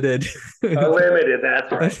 Unlimited. Unlimited,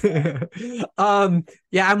 that's right.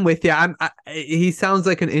 Yeah, I'm with you. He sounds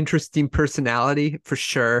like an interesting personality for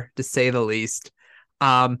sure, to say the least.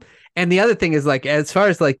 And the other thing is as far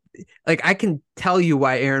as I can tell you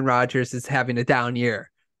why Aaron Rodgers is having a down year.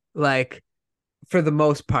 For the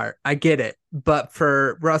most part, I get it. But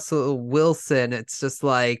for Russell Wilson, it's just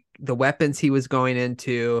the weapons he was going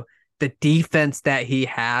into, the defense that he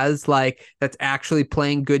has, that's actually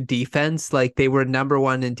playing good defense. They were number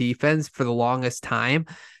one in defense for the longest time.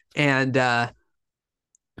 And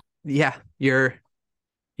yeah, you're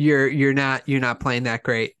not playing that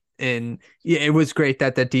great. And it was great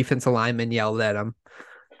that the defensive lineman yelled at him.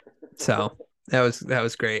 So that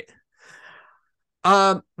was great.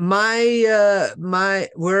 The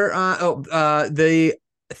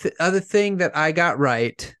other thing that I got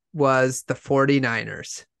right was the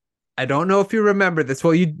 49ers. I don't know if you remember this.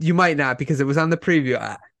 Well, you might not, because it was on the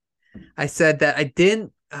preview. I said that I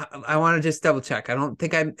didn't. I want to just double check. I don't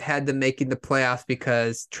think I had them making the playoffs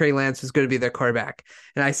because Trey Lance was going to be their quarterback.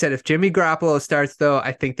 And I said if Jimmy Garoppolo starts, though,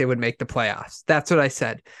 I think they would make the playoffs. That's what I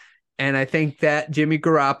said. And I think that Jimmy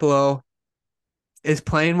Garoppolo is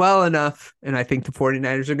playing well enough, and I think the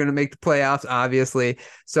 49ers are going to make the playoffs, obviously.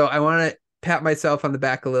 So I want to pat myself on the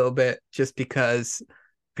back a little bit just because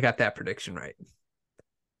I got that prediction right.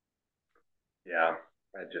 Yeah,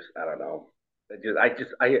 I don't know.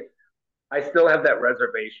 I still have that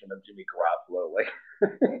reservation of Jimmy Garoppolo.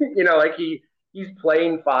 He's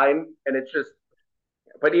playing fine, and it's just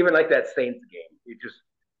But even like that Saints game,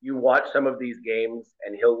 you watch some of these games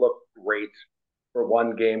and he'll look great for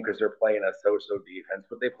one game because they're playing a so-so defense,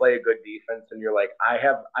 but they play a good defense, and you're like, I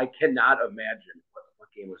cannot imagine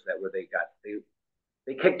what game was that where they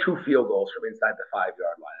kicked 2 field goals from inside the 5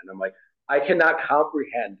 yard line, and I'm like, I cannot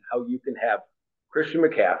comprehend how you can have Christian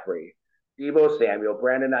McCaffrey, Deebo Samuel,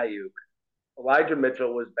 Brandon Ayuk, Elijah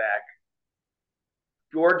Mitchell was back,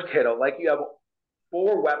 George Kittle, like you have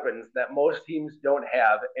 4 weapons that most teams don't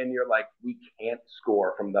have, and you're like, we can't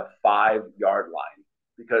score from the 5 yard line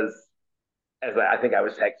because, as I think I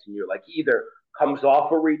was texting you, like he either comes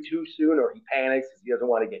off a read too soon or he panics because he doesn't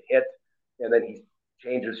want to get hit, and then he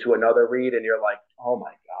changes to another read, and you're like, oh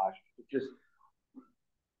my gosh, it just.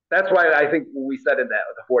 That's why I think we said in that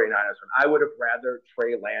the 49ers one, I would have rather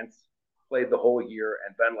Trey Lance played the whole year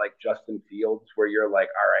and been like Justin Fields, where you're like,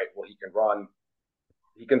 all right, well, he can run,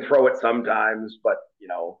 he can throw it sometimes, but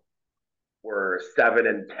we're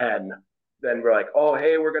 7-10. Then we're like, oh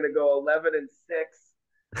hey, we're gonna go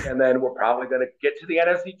 11-6, and then we're probably gonna get to the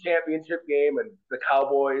NFC Championship game, and the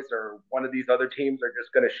Cowboys or one of these other teams are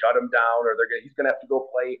just gonna shut him down, or he's gonna have to go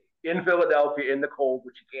play in Philadelphia in the cold,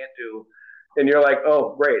 which he can't do. And you're like,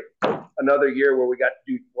 oh great, another year where we got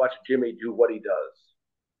to watch Jimmy do what he does.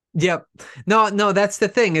 Yep. No, that's the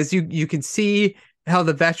thing is you can see how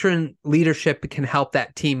the veteran leadership can help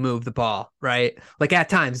that team move the ball, right? Like at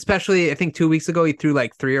times, especially I think 2 weeks ago, he threw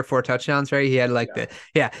like 3 or 4 touchdowns, right? He had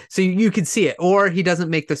so you can see it, or he doesn't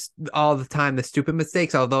make this all the time, the stupid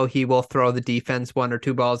mistakes, although he will throw the defense 1 or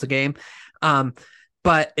 2 balls a game.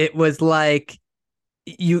 But it was like,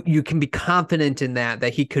 you can be confident in that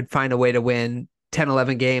he could find a way to win 10,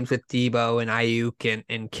 11 games with Deebo and Ayuk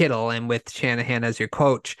and Kittle and with Shanahan as your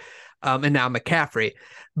coach, and now McCaffrey.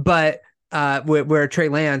 But where Trey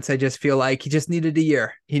Lance, I just feel like he just needed a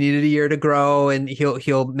year. He needed a year to grow, and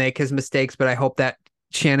he'll make his mistakes, but I hope that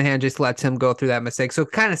Shanahan just lets him go through that mistake. So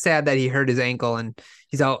kind of sad that he hurt his ankle and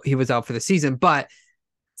he was out for the season. But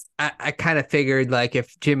I kind of figured like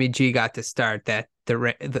if Jimmy G got to start that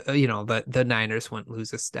the Niners wouldn't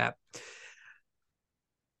lose a step.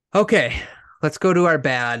 Okay, let's go to our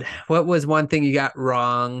bad. What was one thing you got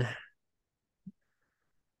wrong?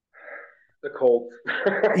 The Colts.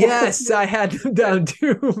 Yes, I had them down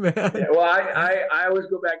too, man. Yeah, well, I always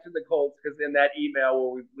go back to the Colts because in that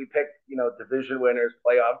email where we picked, division winners,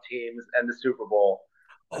 playoff teams, and the Super Bowl,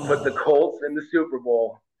 I put the Colts in the Super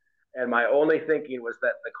Bowl, and my only thinking was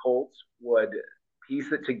that the Colts would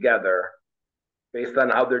piece it together based on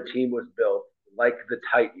how their team was built, like the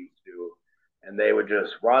Titans do, and they would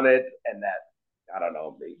just run it, and that, I don't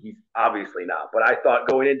know, he's obviously not. But I thought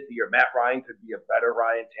going into the year, Matt Ryan could be a better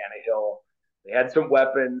Ryan Tannehill. They had some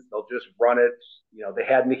weapons. They'll just run it. They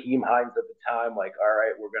had Naheem Hines at the time. Like, all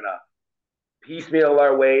right, we're going to piecemeal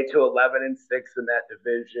our way to 11-6 in that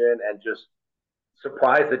division and just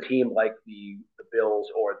surprise a team like the Bills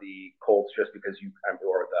or the Colts or the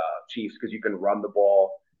Chiefs because you can run the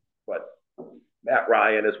ball. But Matt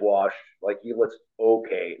Ryan is washed. Like, he looks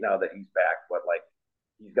okay now that he's back, but like,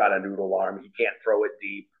 he's got a noodle arm. He can't throw it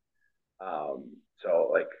deep.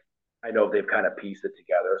 So like, I know they've kind of pieced it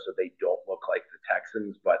together so they don't look like the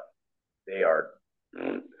Texans, but they are.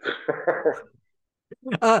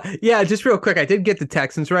 Yeah, just real quick, I did get the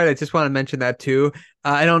Texans right. I just want to mention that too.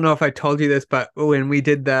 I don't know if I told you this, but when we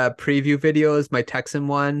did the preview videos, my Texan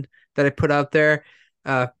one that I put out there,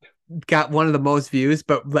 got one of the most views,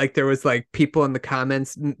 but like there was like people in the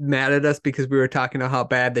comments mad at us because we were talking about how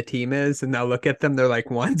bad the team is, and now look at them, they're like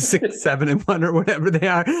 1-6-7-1 or whatever they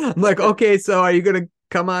are. I'm like, okay, so are you gonna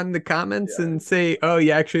come on the comments and say, oh,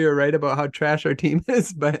 you actually are right about how trash our team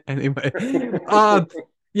is? But anyway,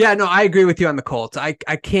 yeah, no, I agree with you on the Colts. I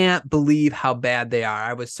can't believe how bad they are.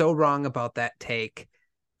 I was so wrong about that take.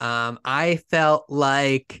 I felt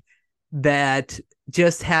like that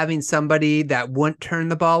just having somebody that wouldn't turn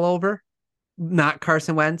the ball over, not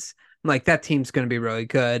Carson Wentz, I'm like, that team's going to be really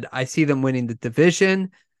good. I see them winning the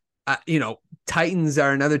division. Titans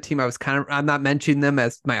are another team I'm not mentioning them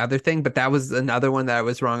as my other thing, but that was another one that I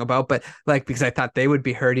was wrong about. But like, because I thought they would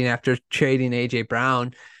be hurting after trading AJ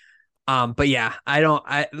Brown. But yeah,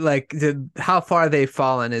 how far they've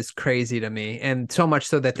fallen is crazy to me. And so much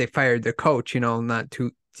so that they fired their coach, not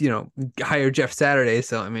to, hire Jeff Saturday.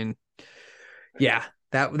 So, I mean, yeah,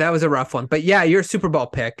 that was a rough one. But yeah, your Super Bowl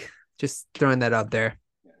pick, just throwing that out there.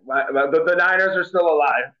 The Niners are still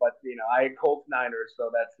alive, but I had Colts Niners, so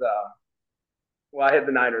that's I had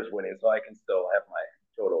the Niners winning, so I can still have my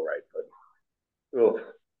total right. But oof.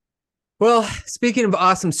 Well, speaking of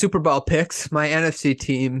awesome Super Bowl picks, my NFC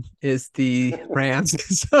team is the Rams.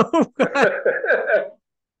 So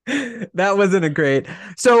that wasn't a great.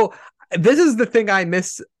 So this is the thing I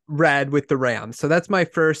misread with the Rams. So that's my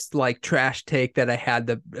first like trash take that I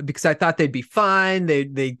had because I thought they'd be fine.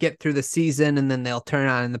 They get through the season and then they'll turn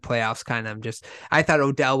on in the playoffs. Kind of I thought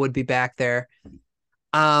Odell would be back there.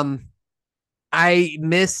 I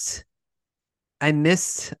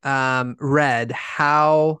read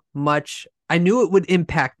how much I knew it would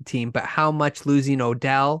impact the team, but how much losing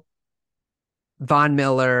Odell, Von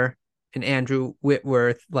Miller, and Andrew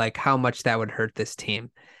Whitworth, like how much that would hurt this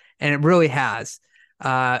team. And it really has.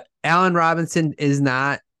 Allen Robinson is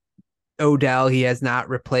not Odell. He has not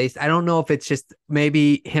replaced. I don't know if it's just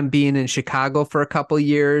maybe him being in Chicago for a couple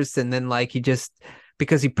years and then like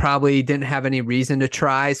because he probably didn't have any reason to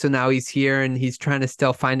try. So now he's here and he's trying to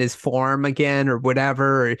still find his form again or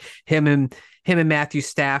whatever. Or him and Matthew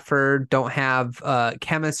Stafford don't have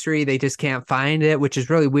chemistry. They just can't find it, which is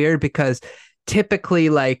really weird because typically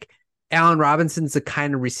like Allen Robinson's the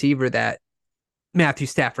kind of receiver that Matthew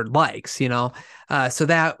Stafford likes, so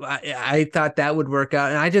that I thought that would work out.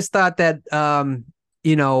 And I just thought that,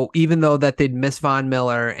 even though that they'd miss Von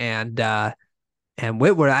Miller and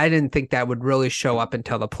Whitworth, I didn't think that would really show up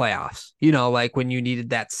until the playoffs, like when you needed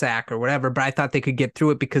that sack or whatever. But I thought they could get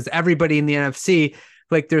through it because everybody in the NFC,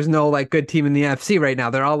 like there's no like good team in the NFC right now.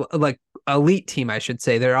 They're all like elite team, I should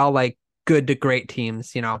say. They're all like good to great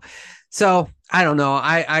teams, So I don't know.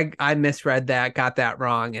 I misread that, got that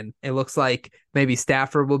wrong. And it looks like maybe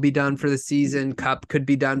Stafford will be done for the season. Kupp could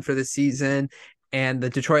be done for the season. And the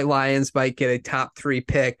Detroit Lions might get a top 3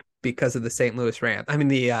 pick because of the St. Louis Rams. I mean,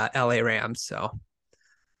 the LA Rams. So.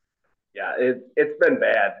 Yeah, it's been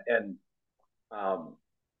bad. And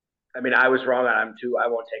I was wrong on him too. I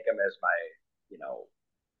won't take him as my,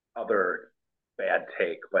 other bad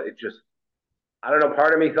take, but it just, I don't know.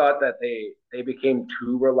 Part of me thought that they became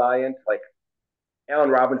too reliant. Like Allen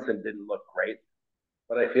Robinson didn't look great,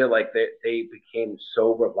 but I feel like they became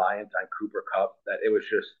so reliant on Cooper Kupp that it was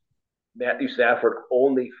just Matthew Stafford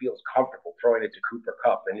only feels comfortable throwing it to Cooper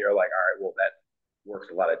Kupp, and you're like, all right, well that works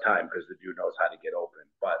a lot of time because the dude knows how to get open.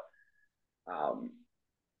 But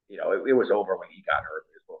it was over when he got hurt.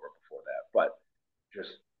 It was over before that, but it's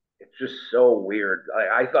just so weird.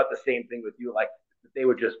 I thought the same thing with you, like. They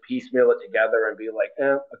would just piecemeal it together and be like,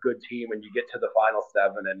 a good team. And you get to the final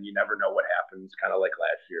 7 and you never know what happens, kind of like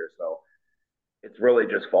last year. So it's really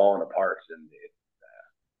just falling apart. And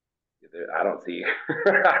I don't see,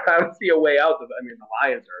 I don't see a way out. The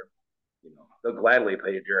Lions are, they'll gladly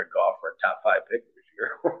pay Jared Goff for a top 5 pick this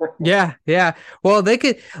year. Yeah. Well, they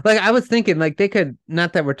could, like, I was thinking, like, they could,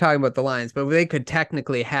 not that we're talking about the Lions, but they could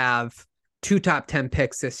technically have 2 top 10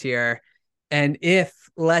 picks this year. And if,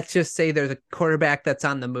 let's just say there's a quarterback that's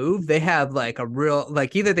on the move, they have like a real,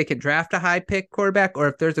 like either they could draft a high pick quarterback, or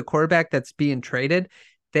if there's a quarterback that's being traded,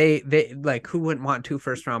 they like, who wouldn't want 2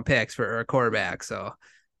 first-round picks for a quarterback? So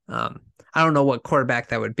I don't know what quarterback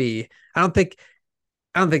that would be. I don't think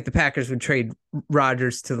the Packers would trade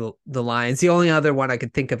Rodgers to the Lions. The only other one I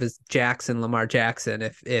could think of is Lamar Jackson,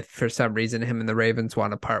 if for some reason him and the Ravens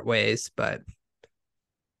want to part ways. But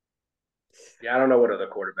yeah, I don't know what other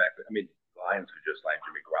quarterback. Lions could just sign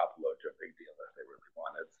Jimmy Garoppolo to a big deal if they really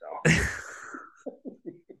wanted. So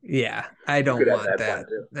yeah, I don't want that.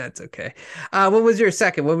 That's okay. What was your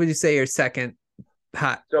second? What would you say your second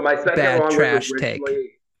hot? So my second bad one trash was take.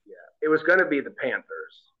 Yeah, it was going to be the Panthers.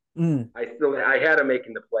 I had them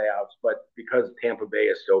making the playoffs, but because Tampa Bay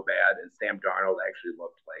is so bad and Sam Darnold actually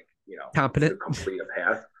looked like competent, to complete a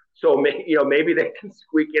pass. So maybe they can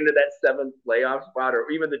squeak into that 7th playoff spot, or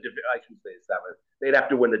even I shouldn't say 7th. They'd have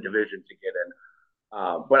to win the division to get in.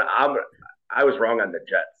 But I was wrong on the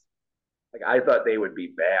Jets. Like I thought they would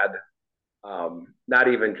be bad. Not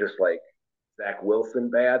even just like Zach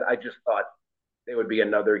Wilson bad. I just thought they would be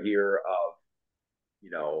another year of,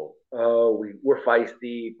 we're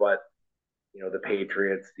feisty, but the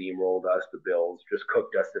Patriots steamrolled us. The Bills just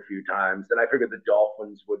cooked us a few times, and I figured the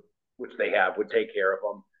Dolphins would take care of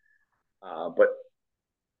them. But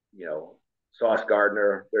Sauce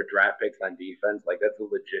Gardner, their draft picks on defense, like that's a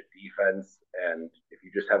legit defense. And if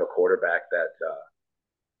you just have a quarterback that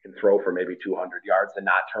can throw for maybe 200 yards and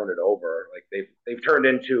not turn it over, like they've turned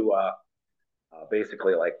into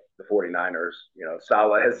basically like the 49ers.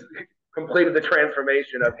 Saleh has completed the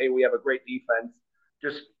transformation of, hey, we have a great defense.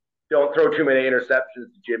 Just don't throw too many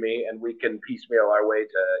interceptions to Jimmy, and we can piecemeal our way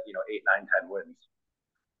to 8, 9, 10 wins.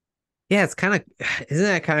 Yeah, it's kind of, isn't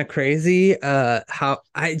that kind of crazy? How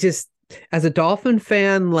I just, as a Dolphin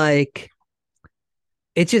fan, like,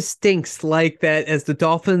 it just stinks like that. As the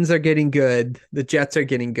Dolphins are getting good, the Jets are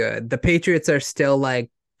getting good. The Patriots are still like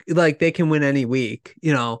they can win any week,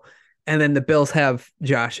 and then the Bills have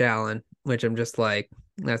Josh Allen, which I'm just like,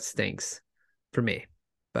 that stinks for me.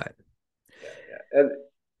 But And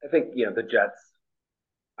I think, the Jets,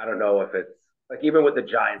 I don't know if it's like even with the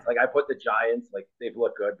Giants, like I put the Giants, like they've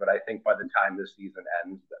looked good, but I think by the time this season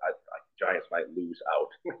ends, Giants might lose out,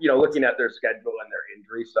 looking at their schedule and their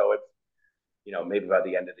injury. So it's, maybe by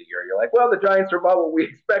the end of the year, you're like, well, the Giants are about what we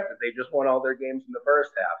expected. They just won all their games in the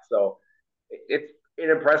first half. So it's an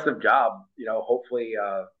impressive job. Hopefully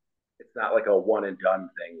it's not like a one and done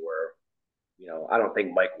thing where, I don't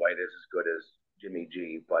think Mike White is as good as Jimmy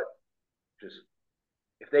G, but just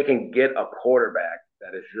if they can get a quarterback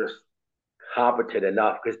that is just competent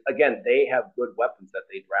enough, because again, they have good weapons that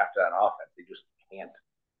they drafted on offense. They just can't,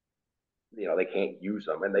 they can't use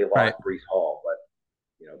them, and they Right. lost Brees Hall, but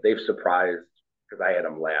they've surprised because I had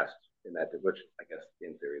them last in that, which I guess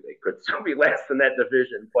in theory they could still be last in that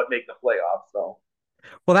division, but make the playoffs. So,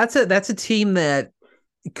 Well, that's a team that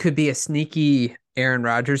could be a sneaky Aaron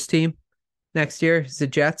Rodgers team next year. Is the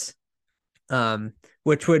Jets,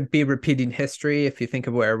 which would be repeating history if you think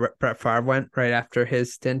of where Brett Favre went right after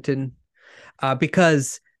his stint in,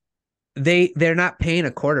 because they're not paying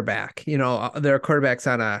a quarterback. Their quarterback's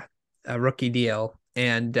on a rookie deal,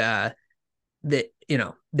 and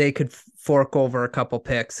they could fork over a couple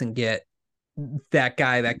picks and get that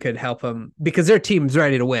guy that could help them because their team's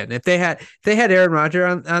ready to win. If they had Aaron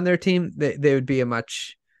Rodgers on their team, they would be a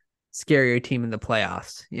much scarier team in the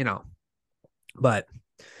playoffs, But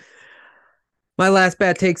my last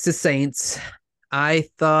bet takes the Saints. I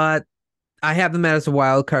thought I have them as a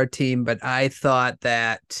wild card team, but I thought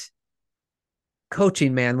that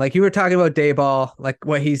coaching, man, like you were talking about Dayball, like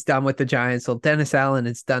what he's done with the Giants. Well, Dennis Allen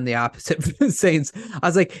has done the opposite for the Saints. I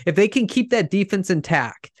was like, if they can keep that defense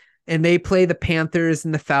intact and they play the Panthers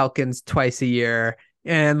and the Falcons twice a year,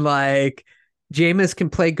 and like Jameis can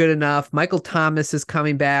play good enough, Michael Thomas is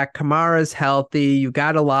coming back, Kamara's healthy, you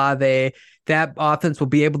got Olave, that offense will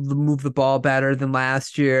be able to move the ball better than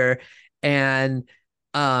last year. And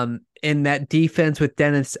in that defense with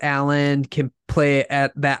Dennis Allen can play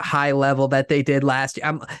at that high level that they did last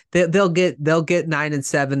year. They'll get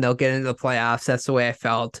 9-7. They'll get into the playoffs. That's the way I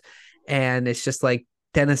felt. And it's just like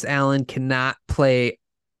Dennis Allen cannot play.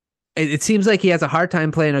 It seems like he has a hard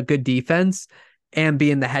time playing a good defense and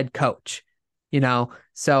being the head coach,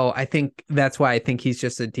 So I think that's why I think he's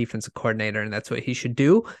just a defensive coordinator and that's what he should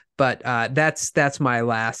do. But that's my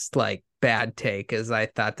last like bad take is I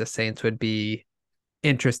thought the Saints would be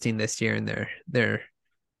interesting this year, and they're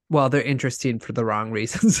interesting for the wrong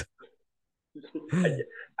reasons.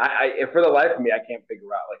 I for the life of me, I can't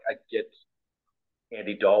figure out. Like, I get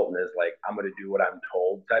Andy Dalton is like, I'm going to do what I'm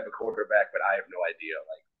told type of quarterback, but I have no idea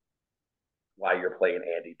like why you're playing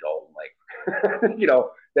Andy Dalton. Like,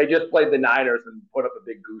 they just played the Niners and put up a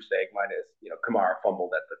big goose egg minus, Kamara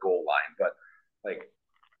fumbled at the goal line, but like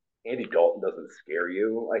Andy Dalton doesn't scare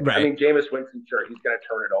you. Like, Right. I mean, Jameis Winston, sure, he's going to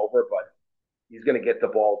turn it over, but he's going to get the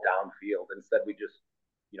ball downfield. Instead, we just,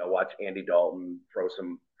 watch Andy Dalton throw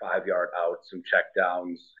some 5-yard outs, some check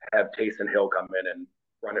downs, have Taysom Hill come in and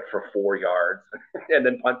run it for 4 yards, and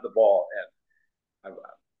then punt the ball. And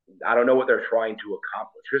I don't know what they're trying to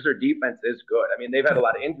accomplish because their defense is good. I mean, they've had a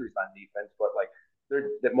lot of injuries on defense, but like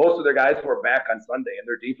most of their guys were back on Sunday, and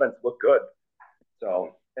their defense looked good.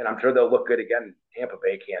 So, and I'm sure they'll look good again. Tampa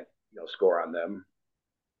Bay can't, score on them.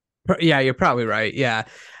 Yeah, you're probably right. Yeah.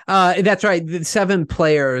 That's right. The 7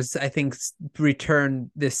 players, I think,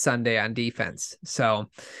 return this Sunday on defense.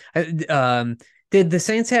 So, did the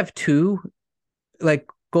Saints have 2 like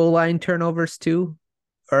goal line turnovers too?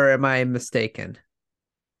 Or am I mistaken?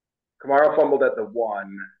 Kamara fumbled at the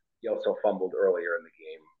 1. He also fumbled earlier in the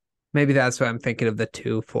game. Maybe that's what I'm thinking of the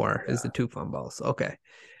 2 for Yeah. is the 2 fumbles. Okay.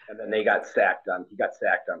 And then he got sacked on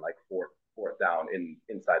like fourth down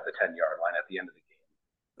inside the 10-yard line at the end of the game.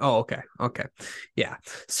 Oh, okay. Okay. Yeah.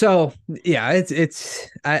 So yeah,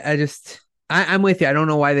 I'm with you. I don't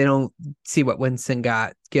know why they don't see what Winston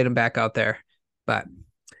got, get him back out there. But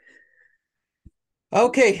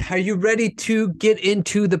okay, are you ready to get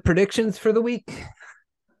into the predictions for the week?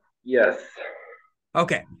 Yes.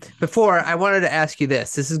 Okay. Before, I wanted to ask you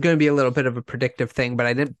this. This is going to be a little bit of a predictive thing, but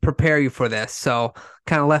I didn't prepare you for this. So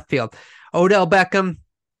kind of left field. Odell Beckham,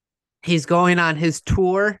 he's going on his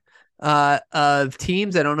tour of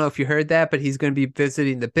teams. I don't know if you heard that, but he's going to be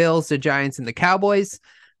visiting the Bills, the Giants, and the Cowboys.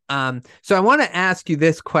 So I want to ask you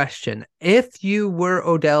this question. If you were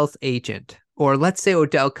Odell's agent, or let's say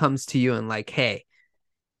Odell comes to you and like, hey,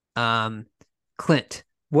 Clint,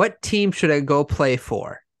 what team should I go play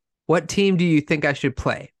for? What team do you think I should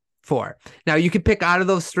play for? Now, you could pick out of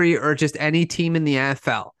those 3 or just any team in the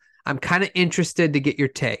NFL. I'm kind of interested to get your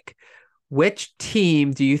take. Which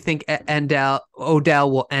team do you think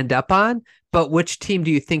Odell will end up on? But which team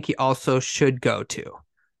do you think he also should go to?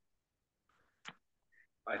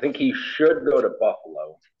 I think he should go to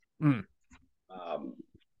Buffalo. Mm. Um,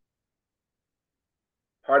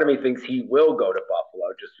 Part of me thinks he will go to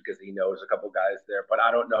Buffalo just because he knows a couple guys there, but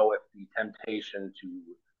I don't know if the temptation to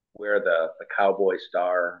wear the Cowboy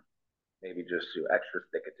star, maybe just to extra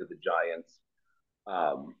stick it to the Giants,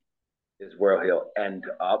 um, is where he'll end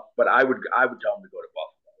up. But I would tell him to go to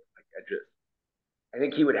Buffalo. Like I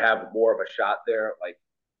think he would have more of a shot there. Like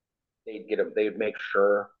they'd make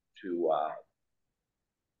sure to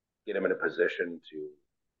get him in a position to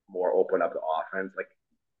more open up the offense. Like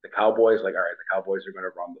the Cowboys, like all right, the Cowboys are going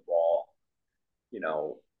to run the ball. You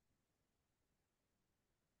know,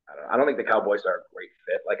 I don't think the Cowboys are a great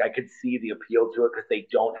fit. Like I could see the appeal to it because they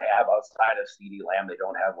don't have outside of CeeDee Lamb, they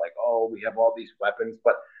don't have like, oh, we have all these weapons,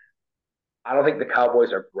 but I don't think the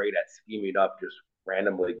Cowboys are great at scheming up just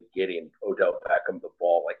randomly getting Odell Beckham the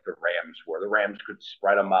ball like the Rams were. The Rams could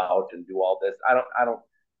spread them out and do all this. I don't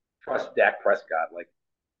trust Dak Prescott like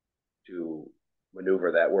to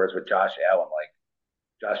maneuver that. Whereas with Josh Allen, like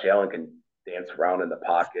Josh Allen can dance around in the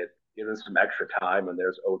pocket, give him some extra time, and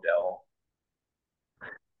there's Odell.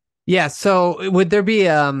 Yeah. So would there be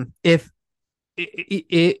if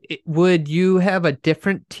would you have a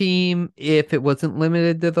different team if it wasn't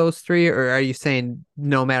limited to those three, or are you saying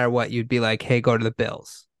no matter what you'd be like, hey, go to the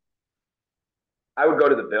Bills? I would go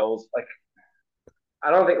to the Bills. Like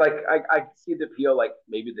I don't think like I see the appeal like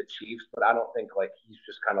maybe the Chiefs, but I don't think like he's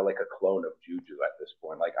just kind of like a clone of Juju at this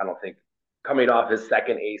point. Like I don't think coming off his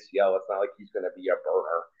second ACL, it's not like he's going to be a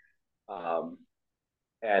burner.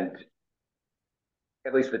 And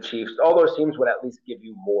at least the Chiefs, all those teams would at least give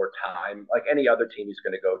you more time. Like any other team he's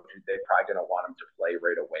going to go to, they're probably going to want him to play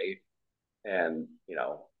right away. And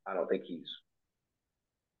I don't think he's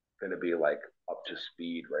going to be like up to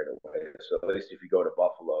speed right away. So at least if you go to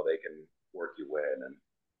Buffalo, they can work you in. And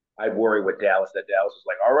I'd worry with Dallas that Dallas is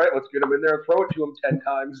like, all right, let's get him in there and throw it to him 10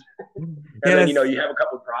 times. And then, you have a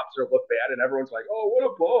couple of drops that look bad and everyone's like, oh, what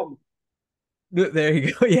a bum. There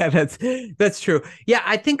you go. Yeah, that's true. Yeah,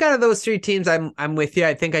 I think out of those three teams, I'm with you.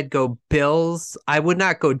 I think I'd go Bills. I would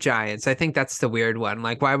not go Giants. I think that's the weird one.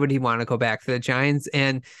 Like, why would he want to go back to the Giants?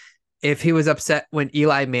 And if he was upset when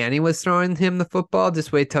Eli Manning was throwing him the football,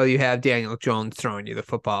 just wait till you have Daniel Jones throwing you the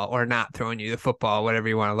football or not throwing you the football, whatever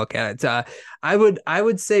you want to look at it. I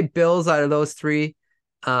would say Bills out of those three.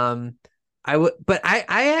 But I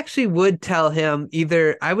actually would tell him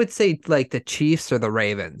either, I would say like the Chiefs or the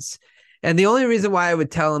Ravens. And the only reason why I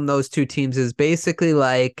would tell him those two teams is basically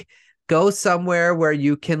like go somewhere where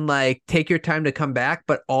you can like take your time to come back,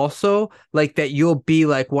 but also like that you'll be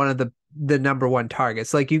like one of the number one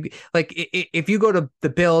targets. Like if you go to the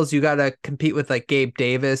Bills, you got to compete with like Gabe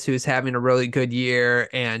Davis, who's having a really good year,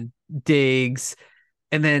 and Diggs,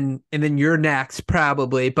 and then you're next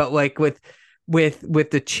probably. But like with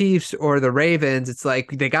the Chiefs or the Ravens, it's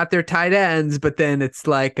like they got their tight ends, but then it's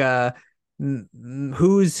like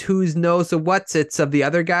who's knows the what's it's of the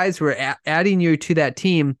other guys who are adding you to that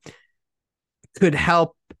team could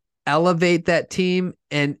help elevate that team.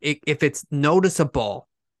 And if it's noticeable,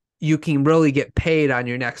 you can really get paid on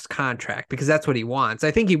your next contract because that's what he wants. I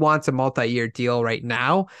think he wants a multi-year deal right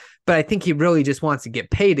now, but I think he really just wants to get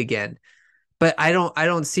paid again. But I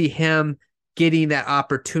don't see him getting that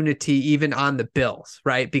opportunity even on the Bills,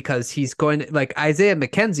 right? Because he's going to, like Isaiah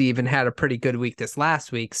McKenzie even had a pretty good week this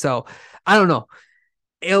last week. So I don't know.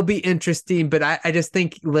 It'll be interesting, but I just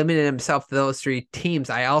think limiting himself to those three teams,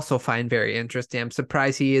 I also find very interesting. I'm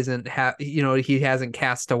surprised he isn't he hasn't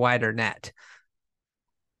cast a wider net.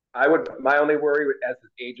 My only worry as an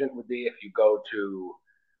agent would be if you go to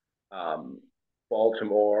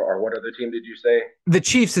Baltimore, or what other team did you say? The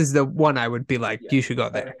Chiefs is the one I would be like, you should go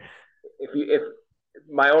there. If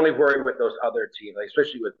my only worry with those other teams, like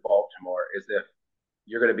especially with Baltimore, is if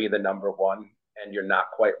you're going to be the number one and you're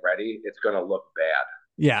not quite ready, it's going to look bad.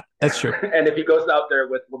 Yeah, that's true. And if he goes out there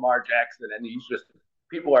with Lamar Jackson and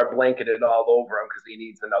people are blanketed all over him because he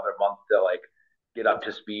needs another month to like get up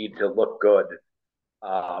to speed to look good.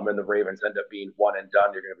 And the Ravens end up being one and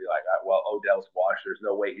done, you're going to be like, well, Odell's washed. There's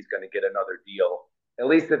no way he's going to get another deal. At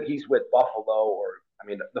least if he's with Buffalo, or I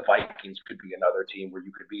mean, the Vikings could be another team where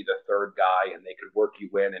you could be the third guy and they could work you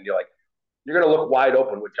in, and you're going to look wide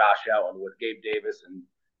open with Josh Allen, with Gabe Davis, and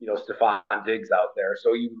Stephon Diggs out there.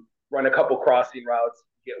 So you run a couple crossing routes,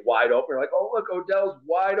 get wide open. You're like, oh look, Odell's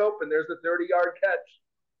wide open. There's a 30-yard catch.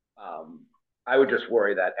 I would just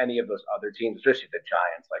worry that any of those other teams, especially the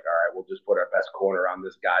Giants, like, all right, we'll just put our best corner on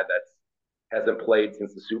this guy that hasn't played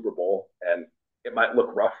since the Super Bowl, and it might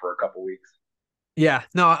look rough for a couple weeks. Yeah,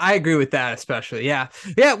 no, I agree with that, especially. Yeah,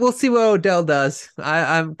 we'll see what Odell does.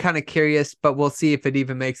 I'm kind of curious, but we'll see if it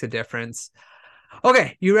even makes a difference.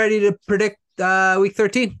 Okay, you ready to predict week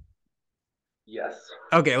 13? Yes.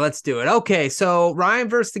 Okay, let's do it. Okay, so Ryan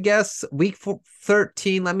versus the guests, week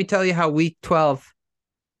 13. Let me tell you how week 12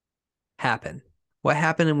 happened. What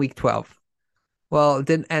happened in week 12? Well, it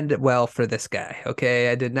didn't end well for this guy.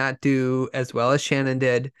 Okay, I did not do as well as Shannon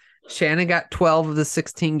did. Shannon got 12 of the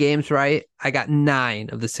 16 games right. I got 9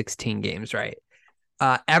 of the 16 games right.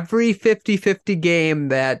 Every 50-50 game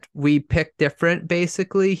that we picked different,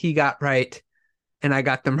 basically, he got right, and I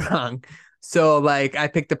got them wrong. So, like, I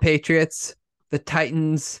picked the Patriots, the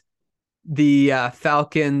Titans, the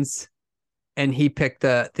Falcons, and he picked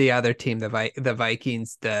the other team, the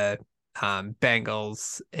Vikings, the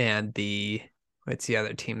Bengals, and what's the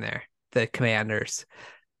other team there? The Commanders.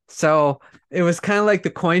 So it was kind of like the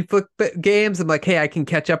coin flip games. I'm like, hey, I can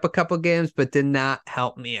catch up a couple games, but did not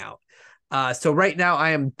help me out. So right now I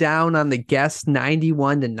am down on the guests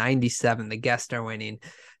 91-97. The guests are winning.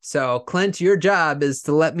 So Clint, your job is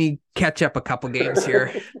to let me catch up a couple games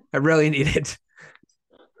here. I really need it.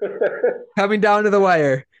 Coming down to the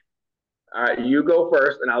wire. All right, you go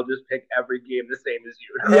first, and I'll just pick every game the same as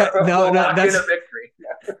you. Yeah, no, that's a victory.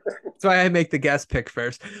 That's why I make the guest pick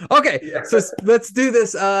first. Okay, yeah. So let's do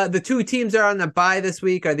this. The two teams are on the bye this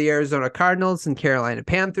week are the Arizona Cardinals and Carolina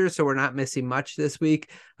Panthers, so we're not missing much this week.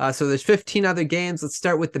 So there's 15 other games. Let's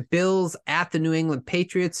start with the Bills at the New England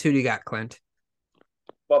Patriots. Who do you got, Clint?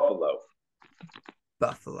 Buffalo.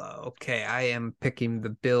 Okay, I am picking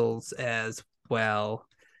the Bills as well.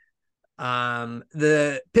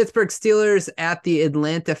 The Pittsburgh Steelers at the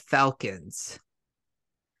Atlanta Falcons.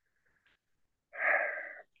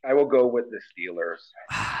 I will go with the Steelers.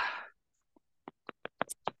 I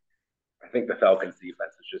think the Falcons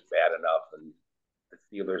defense is just bad enough, and the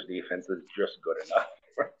Steelers defense is just good enough.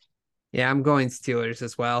 Yeah, I'm going Steelers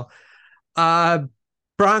as well.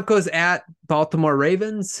 Broncos at Baltimore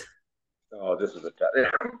Ravens. Oh, this is a tough.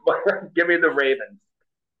 Give me the Ravens.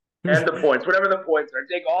 And the points, whatever the points are.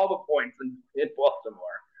 Take all the points in Baltimore.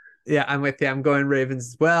 Yeah, I'm with you. I'm going Ravens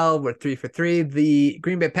as well. We're 3 for 3. The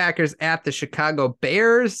Green Bay Packers at the Chicago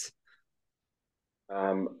Bears.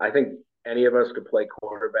 I think any of us could play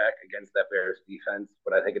quarterback against that Bears defense,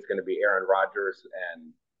 but I think it's going to be Aaron Rodgers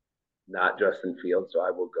and not Justin Fields, so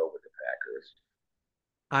I will go with the Packers.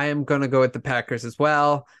 I am going to go with the Packers as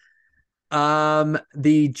well.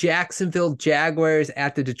 The Jacksonville Jaguars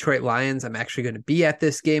at the Detroit Lions. I'm actually going to be at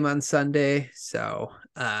this game on Sunday. So,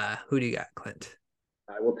 who do you got, Clint?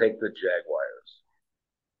 I will take the Jaguars.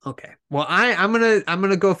 Okay. Well, I'm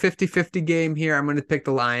gonna go 50-50 game here. I'm gonna pick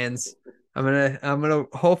the Lions. I'm gonna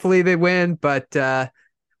hopefully they win, but I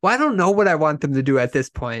don't know what I want them to do at this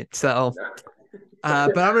point. So,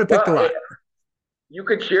 but I'm gonna pick the Lions. You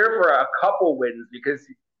could cheer for a couple wins because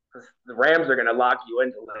the Rams are going to lock you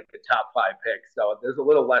into like the top 5 picks. So there's a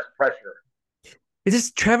little less pressure. It's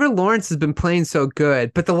just Trevor Lawrence has been playing so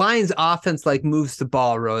good, but the Lions offense like moves the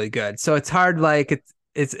ball really good. So it's hard. Like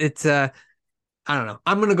it's I don't know.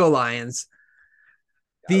 I'm going to go Lions.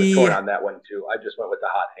 I was torn on that one too. I just went with the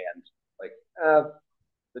hot hand. Like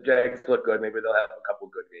the Jags look good. Maybe they'll have a couple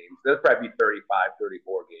good games. They'll probably be 35,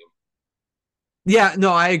 34 games. Yeah,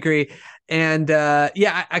 no, I agree. And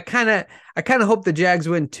yeah, I kind of hope the Jags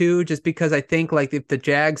win too, just because I think like if the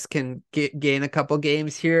Jags can gain a couple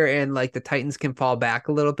games here and like the Titans can fall back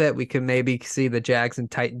a little bit, we can maybe see the Jags and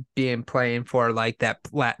Titans being playing for like that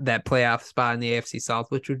playoff spot in the AFC South,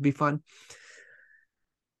 which would be fun.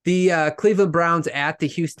 The Cleveland Browns at the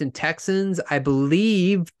Houston Texans. I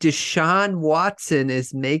believe Deshaun Watson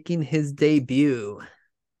is making his debut.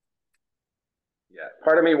 Yeah,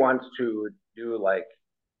 part of me wants to do like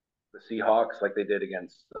the Seahawks, like they did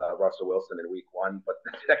against Russell Wilson in week 1, but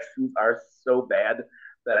the Texans are so bad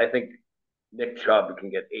that I think Nick Chubb can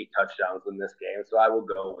get 8 touchdowns in this game. So I will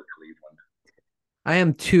go with Cleveland. I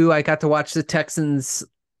am too. I got to watch the Texans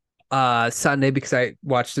Sunday because I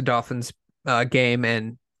watched the Dolphins game,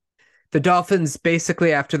 and the Dolphins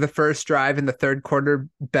basically after the first drive in the third quarter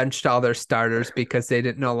benched all their starters because they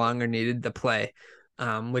no longer needed the play,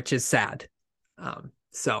 which is sad.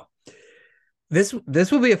 So this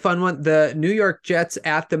will be a fun one. The New York Jets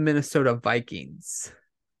at the Minnesota Vikings.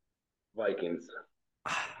 Vikings.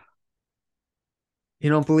 You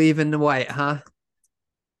don't believe in the white, huh?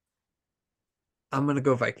 I'm gonna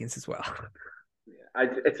go Vikings as well. Yeah,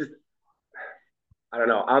 it's just I don't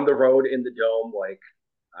know. On the road in the dome, like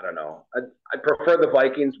I don't know. I prefer the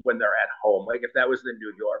Vikings when they're at home. Like if that was in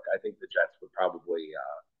New York, I think the Jets would probably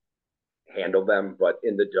handle them. But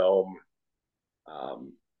in the dome,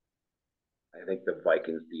 I think the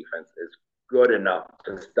Vikings defense is good enough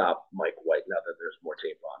to stop Mike White now that there's more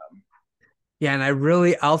tape on him. Yeah, and I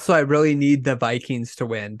really need the Vikings to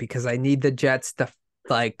win because I need the Jets to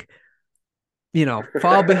like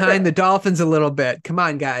fall behind the Dolphins a little bit. Come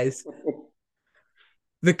on, guys.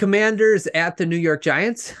 The Commanders at the New York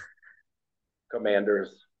Giants.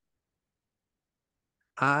 Commanders.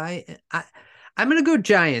 I'm going to go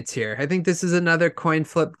Giants here. I think this is another coin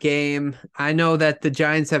flip game. I know that the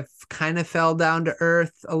Giants have kind of fell down to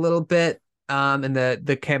earth a little bit, and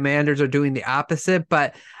the Commanders are doing the opposite,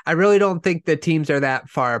 but I really don't think the teams are that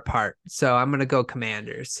far apart. So I'm going to go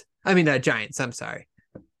Giants. I'm sorry.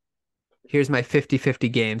 Here's my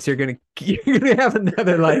 50-50 games. You're going to have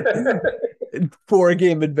another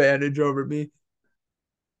 4-game advantage over me.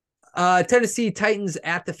 Tennessee Titans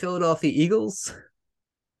at the Philadelphia Eagles.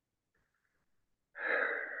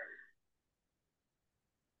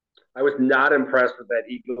 I was not impressed with that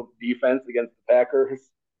Eagles defense against the Packers.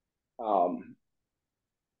 And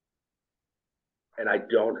I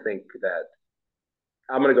don't think that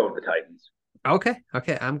I'm going to go with the Titans. Okay.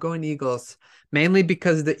 I'm going Eagles, mainly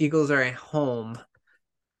because the Eagles are at home.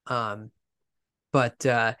 But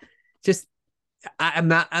I'm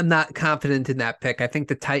not confident in that pick. I think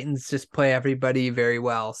the Titans just play everybody very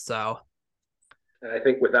well. So, and I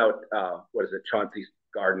think without Chauncey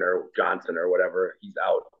Gardner Johnson or whatever, he's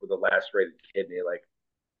out with a lacerated kidney. Like,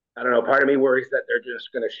 I don't know. Part of me worries that they're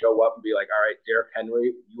just going to show up and be like, "All right, Derrick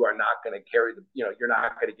Henry, you are not going to carry you're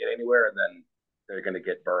not going to get anywhere," and then they're going to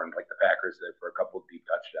get burned like the Packers did for a couple of deep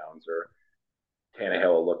touchdowns, or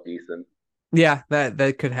Tannehill will look decent. Yeah,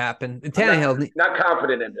 that could happen. Tannehill, not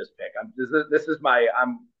confident in this pick.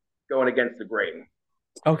 I'm going against the grain.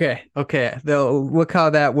 Okay. Though, look how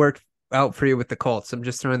that worked out for you with the Colts. I'm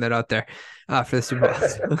just throwing that out there for the Super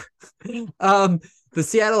Bowl. The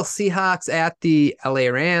Seattle Seahawks at the LA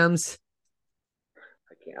Rams.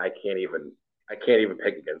 I can't even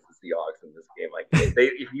pick against the Seahawks in this game. Like,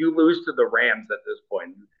 if you lose to the Rams at this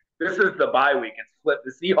point, this is the bye week. It's flipped.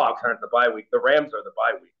 The Seahawks aren't the bye week. The Rams are the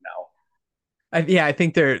bye week now. I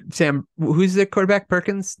think they're Sam. Who's the quarterback?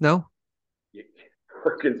 Perkins? No.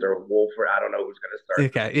 Perkins or Wolford. I don't know who's going to start.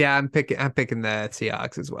 Okay, yeah, I'm picking the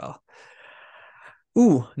Seahawks as well.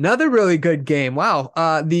 Ooh, another really good game. Wow.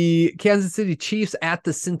 The Kansas City Chiefs at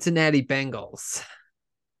the Cincinnati Bengals.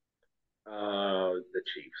 The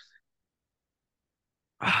Chiefs.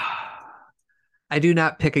 I do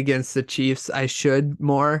not pick against the Chiefs. I should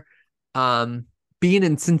more. Being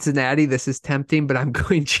in Cincinnati, this is tempting, but I'm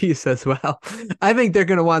going Chiefs as well. I think they're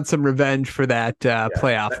going to want some revenge for that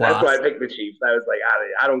playoff loss. That's why I picked the Chiefs. I was like,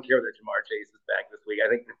 I don't care that Jamar Chase is back this week. I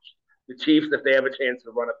think the Chiefs, if they have a chance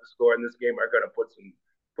to run up the score in this game, are going to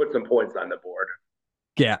put some points on the board.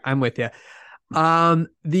 Yeah, I'm with you. I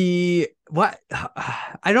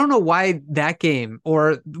don't know why that game,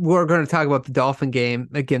 or we're going to talk about the Dolphin game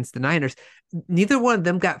against the Niners. Neither one of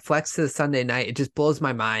them got flexed to the Sunday night. It just blows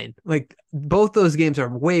my mind. Like, both those games are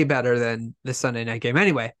way better than the Sunday night game.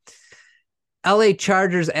 Anyway, LA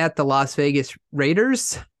Chargers at the Las Vegas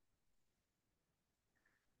Raiders.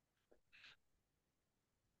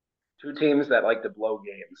 Two teams that like to blow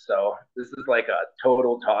games. So this is like a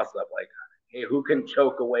total toss-up. Like, hey, who can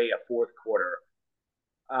choke away a fourth quarter?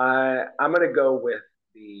 I'm going to go with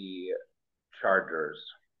the Chargers.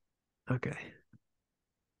 Okay.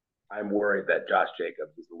 I'm worried that Josh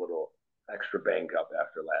Jacobs is a little extra banged up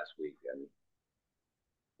after last week. And,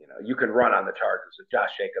 you can run on the Chargers. If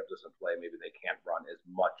Josh Jacobs doesn't play, maybe they can't run as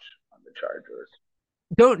much on the Chargers.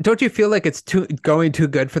 Don't you feel like it's going too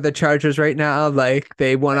good for the Chargers right now? Like,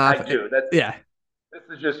 they won off. I do. Yeah. This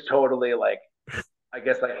is just totally like, I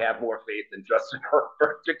guess I have more faith in Justin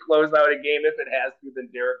Herbert to close out a game if it has to than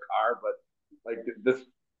Derek Carr. But like this,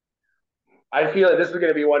 I feel like this is going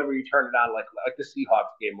to be one where you turn it on like the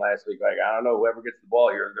Seahawks game last week. Like, I don't know, whoever gets the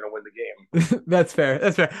ball here is going to win the game. That's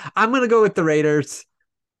fair. I'm going to go with the Raiders.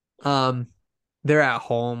 They're at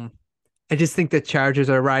home. I just think the Chargers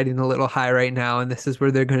are riding a little high right now, and this is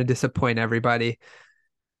where they're going to disappoint everybody.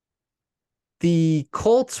 The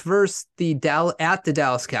Colts versus the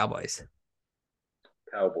Dallas Cowboys.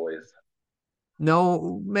 Cowboys.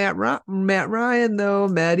 No, Matt Ryan though.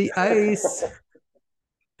 Matty Ice.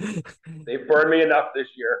 They burned me enough this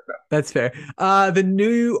year. That's fair. The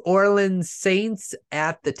New Orleans Saints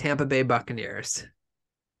at the Tampa Bay Buccaneers.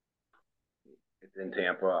 It's in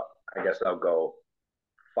Tampa. I guess I'll go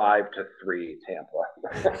 5-3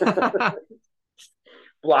 Tampa.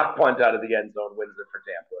 Block punt out of the end zone wins it for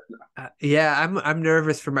Tampa. Yeah, I'm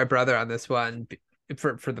nervous for my brother on this one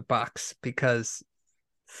for the Bucs because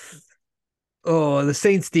the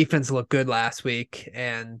Saints defense looked good last week,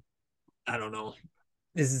 and I don't know.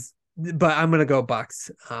 But I'm gonna go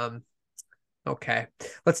Bucs. Okay,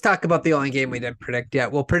 let's talk about the only game we didn't predict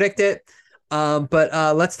yet. We'll predict it.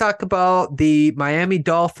 But let's talk about the Miami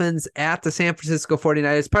Dolphins at the San Francisco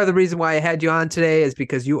 49ers. Part of the reason why I had you on today is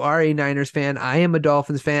because you are a Niners fan. I am a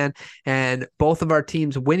Dolphins fan, and both of our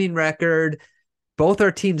teams' winning record, both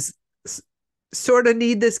our teams sort of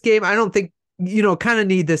need this game. I don't think, kind of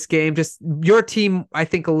need this game. Just your team, I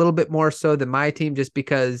think, a little bit more so than my team, just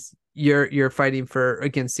because you're fighting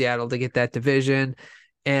against Seattle to get that division.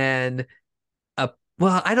 And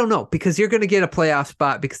well, I don't know, because you're going to get a playoff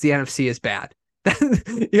spot because the NFC is bad.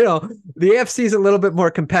 The AFC is a little bit more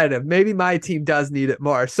competitive. Maybe my team does need it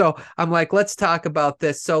more. So I'm like, let's talk about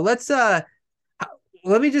this. So let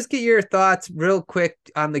me just get your thoughts real quick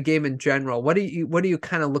on the game in general. What are you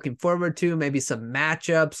kind of looking forward to? Maybe some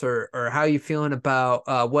matchups, or how you feeling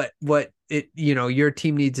about what your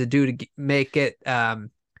team needs to do to make it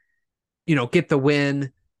get the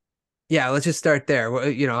win. Yeah, let's just start there.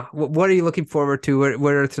 What are you looking forward to?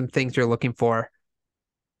 What are some things you're looking for?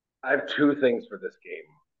 I have two things for this game.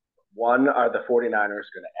 One, are the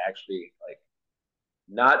 49ers going to actually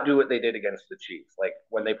not do what they did against the Chiefs? Like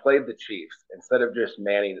when they played the Chiefs, instead of just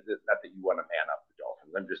manning, not that you want to man up the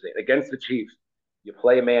Dolphins. I'm just saying, against the Chiefs, you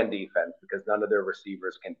play man defense because none of their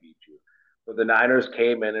receivers can beat you. So the Niners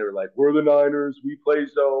came in and were like, we're the Niners, we play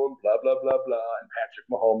zone, blah, blah, blah, blah. And Patrick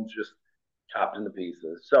Mahomes just chopped into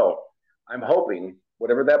pieces. So I'm hoping,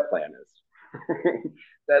 whatever that plan is,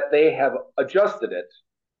 that they have adjusted it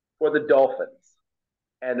for the Dolphins.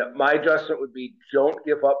 And my adjustment would be, don't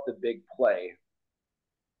give up the big play.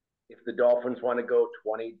 If the Dolphins want to go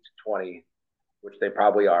 20-20, which they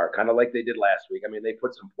probably are, kind of like they did last week. I mean, they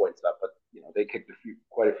put some points up, but they kicked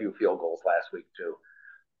quite a few field goals last week too.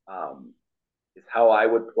 Is how I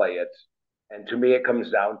would play it. And to me, it comes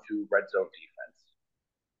down to red zone defense.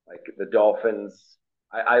 Like the Dolphins,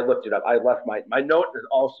 I looked it up. I left my note is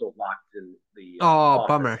also locked in the office,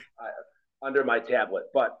 bummer, under my tablet,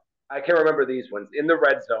 but I can remember these ones. In the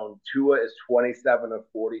red zone, Tua is 27 of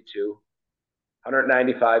 42,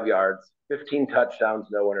 195 yards, 15 touchdowns,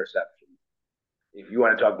 no interceptions. If you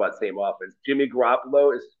want to talk about same offense, Jimmy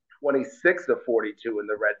Garoppolo is 26 of 42 in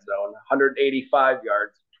the red zone, 185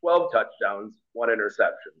 yards, 12 touchdowns, 1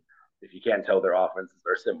 interception. If you can't tell, their offenses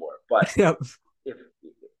are similar. But yep.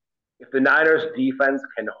 If the Niners defense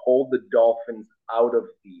can hold the Dolphins out of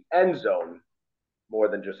the end zone more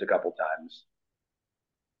than just a couple times,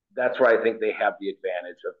 that's where I think they have the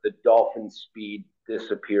advantage of the Dolphins' speed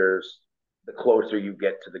disappears the closer you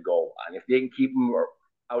get to the goal line. If they can keep them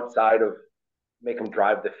outside of, make them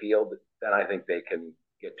drive the field, then I think they can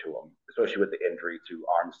get to them, especially with the injury to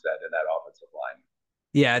Armstead in that offensive line.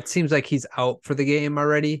 Yeah, it seems like he's out for the game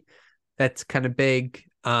already. That's kind of big.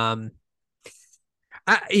 I'm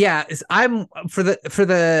for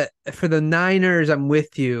the Niners. I'm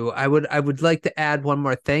with you. I would like to add one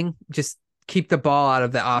more thing. Just keep the ball out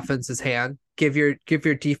of the offense's hand. Give your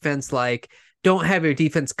defense, don't have your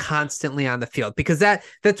defense constantly on the field, because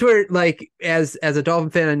that's where, as a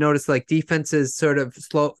Dolphin fan, I noticed defense is sort of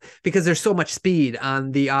slow because there's so much speed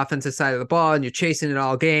on the offensive side of the ball and you're chasing it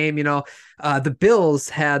all game. The Bills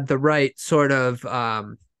had the right sort of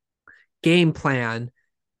game plan.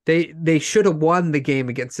 They should have won the game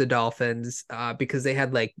against the Dolphins because they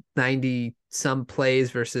had 90 some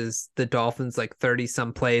plays versus the Dolphins 30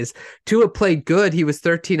 some plays. Tua played good. He was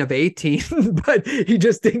 13 of 18, but he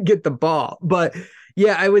just didn't get the ball. But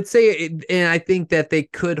yeah, I would say and I think that they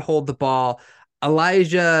could hold the ball.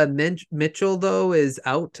 Elijah Mitchell, though, is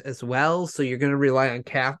out as well, so you're going to rely on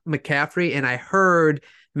McCaffrey. And I heard,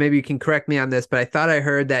 maybe you can correct me on this, but I thought I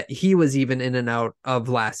heard that he was even in and out of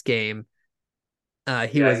last game.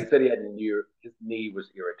 He said he had his knee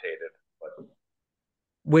was irritated, but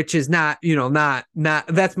which is not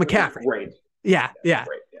that's McCaffrey. Great. Yeah. Great.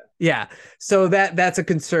 Yeah. So that's a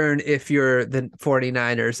concern if you're the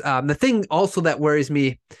 49ers. The thing also that worries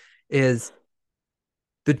me is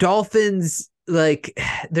the Dolphins,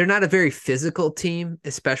 they're not a very physical team,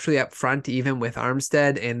 especially up front, even with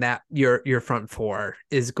Armstead, and that your front four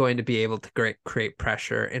is going to be able to create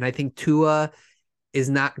pressure. And I think Tua is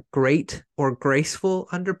not great or graceful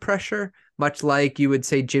under pressure, much like you would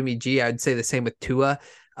say Jimmy G. I'd say the same with Tua.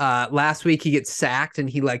 Last week he gets sacked and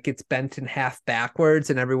he gets bent in half backwards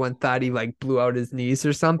and everyone thought he blew out his knees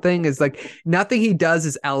or something. It's nothing he does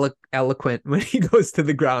is eloquent when he goes to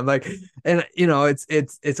the ground. And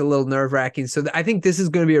it's a little nerve wracking. So I think this is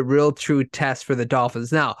going to be a real true test for the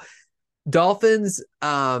Dolphins. Now, Dolphins,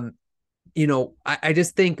 I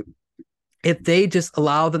just think if they just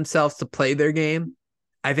allow themselves to play their game,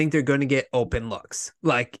 I think they're going to get open looks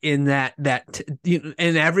in in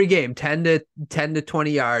every game, 10 to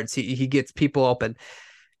 20 yards. He gets people open.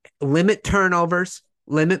 Limit turnovers.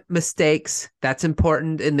 limit mistakes. That's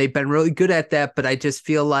important. And they've been really good at that. But I just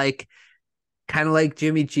feel like kind of like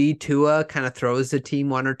Jimmy G, Tua kind of throws the team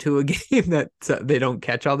one or two a game that they don't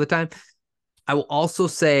catch all the time. I will also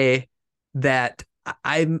say that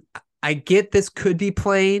I get this could be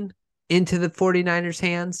playing into the 49ers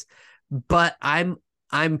hands, but I'm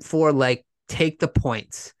for like take the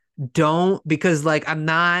points. Don't, because like I'm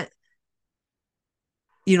not,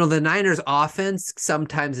 the Niners offense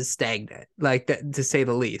sometimes is stagnant, like that, to say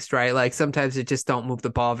the least, right? Like sometimes it just don't move the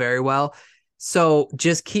ball very well. So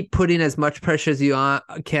just keep putting as much pressure as you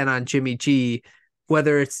can on Jimmy G,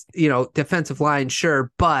 whether it's, defensive line,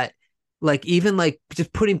 sure, but like even like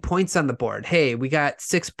just putting points on the board. Hey, we got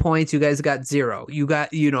 6 points. You guys got 0. You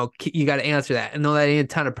got, you got to answer that. And no, that ain't a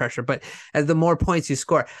ton of pressure, but as the more points you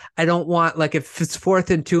score, I don't want, like, if it's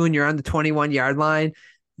 4th and 2 and you're on the 21-yard line,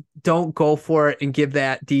 don't go for it and give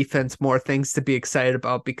that defense more things to be excited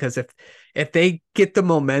about, because if they get the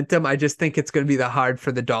momentum, I just think it's going to be hard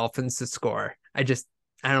for the Dolphins to score. I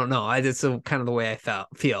don't know. That's kind of the way I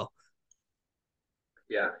feel.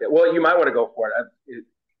 Yeah. Well, you might want to go for it.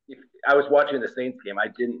 I was watching the Saints game. I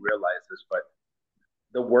didn't realize this, but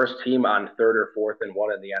the worst team on 3rd or 4th and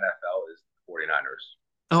 1 in the NFL is the 49ers.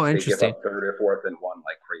 Oh, interesting. They give up 3rd or 4th and 1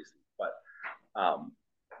 like crazy. But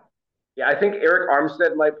yeah, I think Eric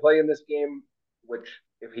Armstead might play in this game, which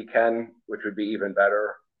if he can, which would be even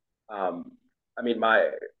better. I mean,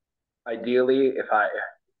 ideally, if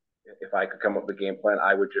I could come up with a game plan,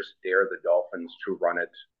 I would just dare the Dolphins to run it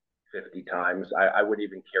 50 times. I wouldn't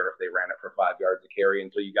even care if they ran it for 5 yards a carry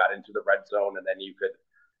until you got into the red zone, and then you could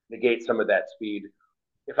negate some of that speed.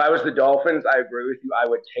 If I was the Dolphins, I agree with you. I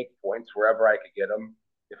would take points wherever I could get them.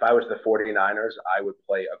 If I was the 49ers, I would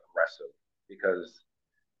play aggressive, because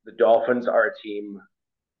the Dolphins are a team,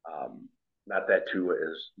 not that Tua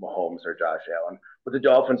is Mahomes or Josh Allen, but the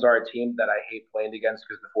Dolphins are a team that I hate playing against,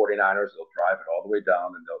 because the 49ers, they'll drive it all the way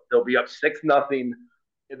down and they'll be up 6-0.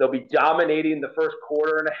 They'll be dominating the first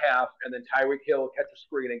quarter and a half, and then Tyreek Hill will catch a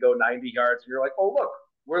screen and go 90 yards. And you're like, oh, look,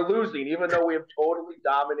 we're losing, even though we have totally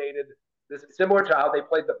dominated this, similar to how they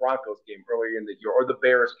played the Broncos game earlier in the year, or the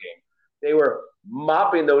Bears game. They were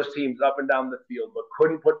mopping those teams up and down the field, but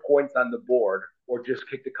couldn't put points on the board, or just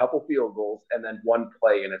kicked a couple field goals and then one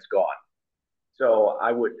play and it's gone. So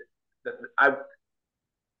I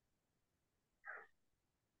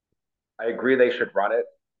agree they should run it,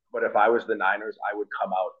 but if I was the Niners, I would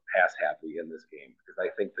come out pass happy in this game, because I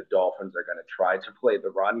think the Dolphins are going to try to play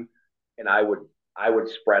the run, and I would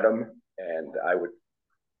spread them, and I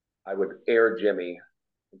would air Jimmy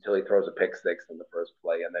until he throws a pick six in the first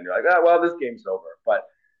play, and then you're like, oh well, this game's over. But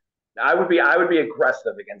I would be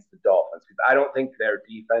aggressive against the Dolphins, because I don't think their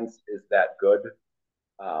defense is that good.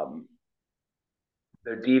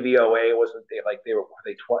 Their DVOA wasn't they were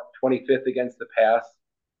 25th against the pass,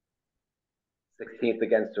 16th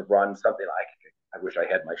against the run, something like. I wish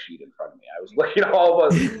I had my sheet in front of me. I was looking at all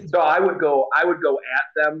of us. So I would go at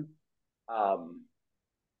them,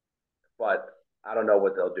 but I don't know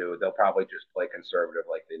what they'll do. They'll probably just play conservative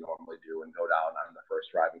like they normally do and go down on the first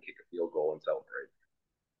drive and kick a field goal and celebrate.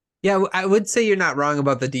 Yeah, I would say you're not wrong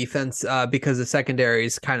about the defense, because the secondary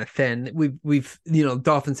is kind of thin. We've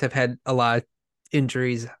Dolphins have had a lot of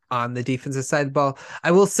injuries on the defensive side of the ball.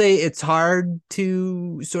 I will say it's hard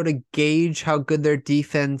to sort of gauge how good their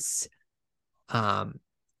defense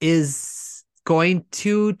is going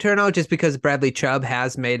to turn out, just because Bradley Chubb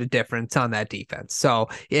has made a difference on that defense. So,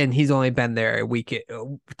 and he's only been there a week,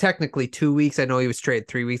 technically 2 weeks. I know he was traded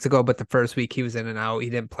 3 weeks ago, but the first week he was in and out. He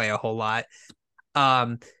didn't play a whole lot.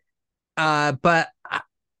 But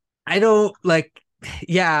I don't like,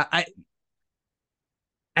 yeah,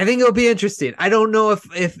 I think it'll be interesting. I don't know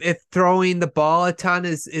if throwing the ball a ton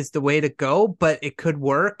is the way to go, but it could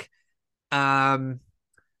work.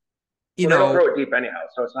 They don't throw it deep anyhow,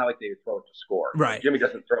 so it's not like they throw it to score. Right. Jimmy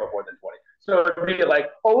doesn't throw it more than 20. So it would be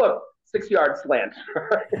like, oh, look, 6-yard slant.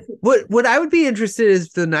 What I would be interested is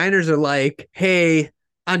if the Niners are like, hey,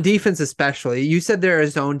 on defense especially, you said they're a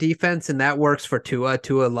zone defense, and that works for Tua.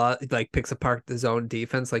 Tua like picks apart the zone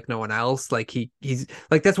defense like no one else. Like he's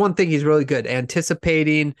like, that's one thing he's really good,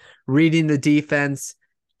 anticipating, reading the defense,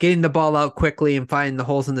 getting the ball out quickly, and finding the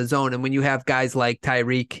holes in the zone. And when you have guys like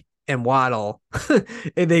Tyreek and Waddle,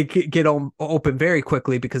 and they get open very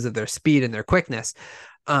quickly because of their speed and their quickness.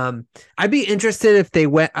 I'd be interested if they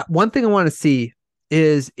went. One thing I want to see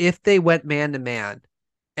is if they went man to man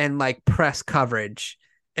and like press coverage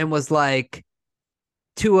and was like,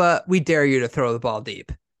 Tua, we dare you to throw the ball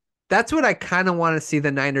deep. That's what I kind of want to see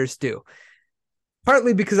the Niners do.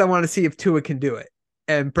 Partly because I want to see if Tua can do it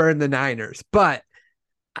and burn the Niners. But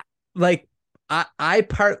like,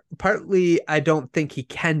 Partly I don't think he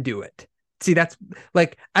can do it. See, that's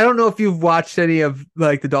like I don't know if you've watched any of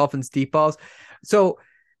like the Dolphins deep balls. So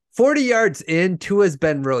 40 yards in, Tua's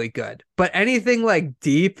been really good. But anything like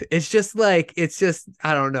deep, it's just I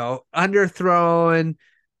don't know, underthrown.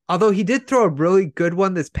 Although he did throw a really good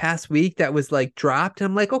one this past week that was like dropped. And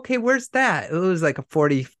I'm like, okay, where's that? It was like a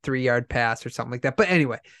 43-yard pass or something like that. But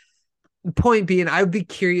anyway, point being, I would be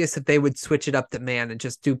curious if they would switch it up to man and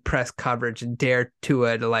just do press coverage and dare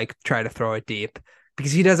Tua to like try to throw it deep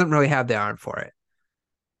because he doesn't really have the arm for it.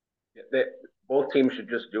 They, both teams should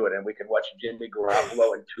just do it, and we can watch Jimmy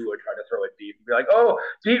Garoppolo and Tua try to throw it deep and be like, "Oh,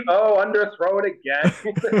 deep! Oh, underthrow it again."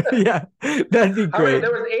 Yeah, that'd be great.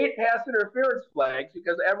 There was 8 pass interference flags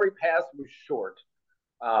because every pass was short.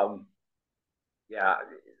 Um, yeah.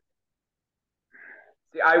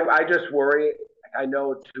 See, I just worry. I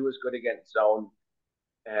know Tua is good against zone,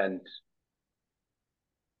 and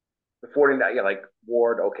the 49, yeah, like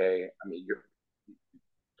Ward. Okay, I mean,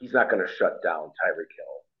 he's not going to shut down Tyreek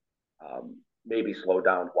Hill. Maybe slow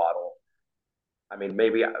down Waddle. I mean,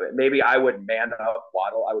 maybe I would man up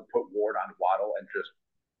Waddle. I would put Ward on Waddle and just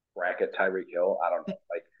bracket Tyreek Hill. I don't know.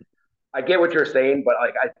 Like, I get what you're saying, but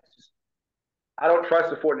like, I don't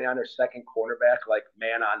trust the 49ers second cornerback, like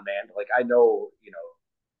man on man. Like, I know,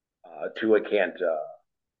 Tua can't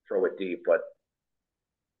throw it deep, but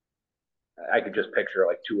I could just picture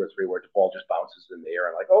like 2 or 3 where the ball just bounces in the air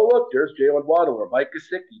and like, oh look, there's Jalen Waddle or Mike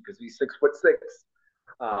Gesicki because he's 6'6".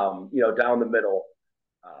 Down the middle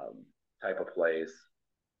type of plays.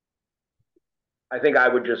 I think I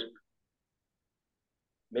would just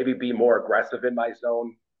maybe be more aggressive in my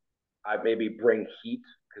zone. I maybe bring heat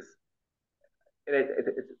because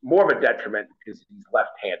it's more of a detriment because he's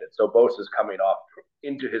left-handed. So Bosa's coming off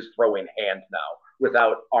into his throwing hand now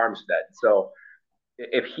without Armstead. So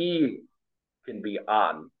if he can be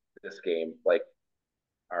on this game, like,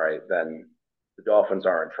 all right, then the Dolphins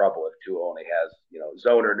are in trouble if Tua only has,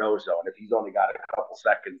 zone or no zone. If he's only got a couple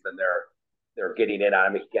seconds, then they're getting in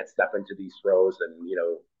on him. He can't step into these throws, and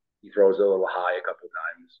he throws a little high a couple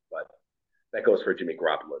times. But that goes for Jimmy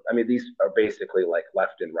Garoppolo. I mean, these are basically like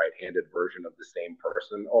left and right-handed version of the same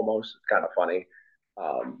person almost. It's kind of funny.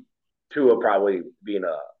 Tua probably being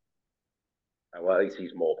well, at least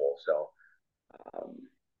he's mobile, so um,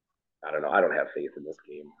 I don't know. I don't have faith in this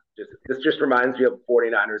game. This just reminds me of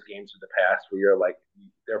 49ers games of the past where you're like,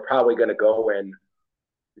 they're probably going to go in.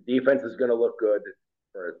 The defense is going to look good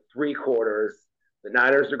for 3 quarters. The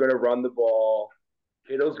Niners are going to run the ball.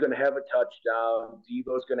 Kittle's going to have a touchdown.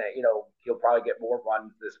 Debo's going to, he'll probably get more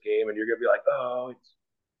runs this game. And you're going to be like, oh, it's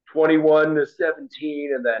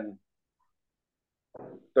 21-17. And then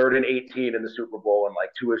 3rd and 18 in the Super Bowl. And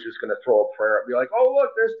like Tua's just going to throw a prayer and be like, oh,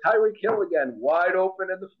 look, there's Tyreek Hill again, wide open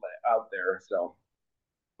in the out there. So.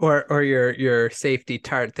 Or your safety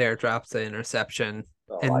Tart there drops the interception,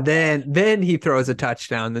 and gosh. then he throws a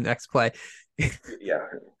touchdown the next play. Yeah.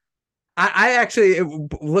 I actually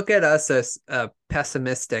look at us as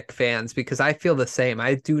pessimistic fans because I feel the same.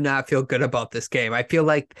 I do not feel good about this game. I feel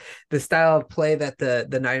like the style of play that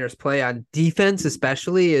the Niners play on defense,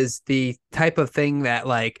 especially, is the type of thing that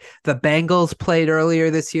like the Bengals played earlier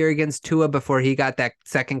this year against Tua before he got that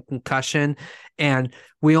second concussion. And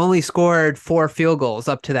we only scored 4 field goals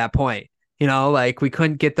up to that point. Like we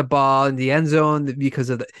couldn't get the ball in the end zone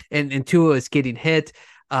because of and Tua was getting hit.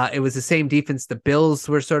 It was the same defense the Bills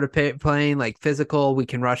were sort of playing, like physical. We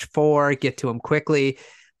can rush 4, get to them quickly.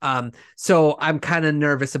 So I'm kind of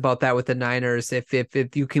nervous about that with the Niners. If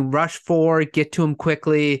you can rush 4, get to them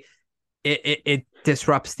quickly, it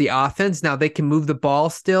disrupts the offense. Now they can move the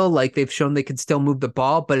ball still, like they've shown they can still move the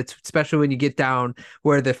ball, but it's especially when you get down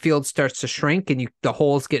where the field starts to shrink and the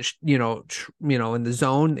holes get in the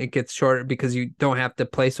zone, it gets shorter because you don't have to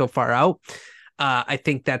play so far out. I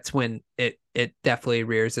think that's when it definitely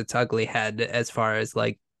rears its ugly head as far as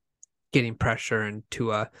like getting pressure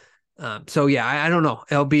into so yeah, I don't know.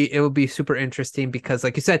 It will be super interesting because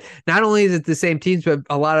like you said, not only is it the same teams, but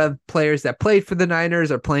a lot of players that played for the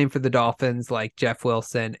Niners are playing for the Dolphins, like Jeff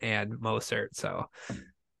Wilson and Mostert. So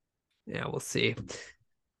yeah, we'll see.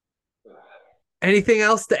 Anything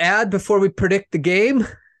else to add before we predict the game?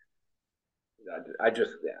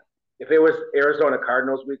 If it was Arizona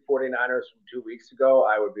Cardinals week 49ers from 2 weeks ago,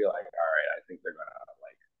 I would be like, all right, I think they're going to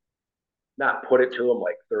like not put it to them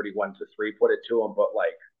like 31-3, put it to them, but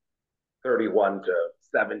like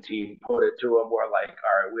 31-17, put it to them. We're like,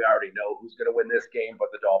 all right, we already know who's going to win this game, but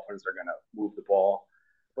the Dolphins are going to move the ball.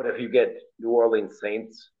 But if you get New Orleans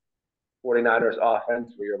Saints 49ers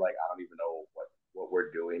offense where you're like, I don't even know what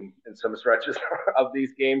we're doing in some stretches of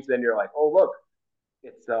these games, then you're like, oh, look,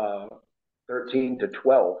 it's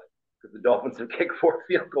 13-12. because the Dolphins have kicked 4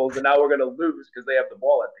 field goals, and now we're going to lose because they have the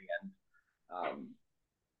ball at the end.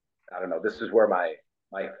 I don't know. This is where my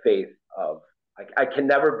faith of I can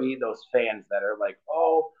never be those fans that are like,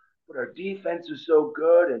 oh, but our defense is so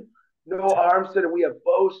good and no Armstead and we have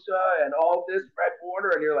Bosa and all this Fred Warner,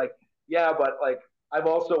 and you're like, yeah, but like I've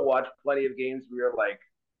also watched plenty of games where you're like,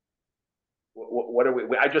 what are we?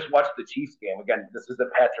 I just watched the Chiefs game again. This is the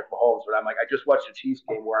Patrick Mahomes, but I'm like, I just watched the Chiefs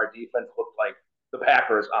game where our defense looked like the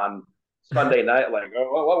Packers on Sunday night. Like,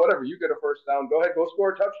 oh, well, whatever, you get a first down, go ahead, go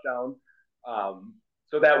score a touchdown.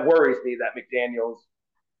 So that worries me that McDaniels,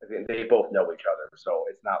 I mean, they both know each other, so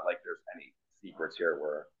it's not like there's any secrets here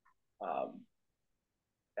where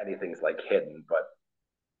anything's like hidden. But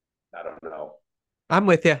I don't know. I'm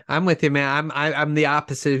with you. Man. I'm the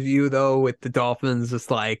opposite of you though with the Dolphins.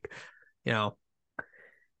 It's like, you know,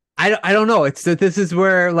 I don't know. This is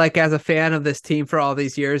where, like, as a fan of this team for all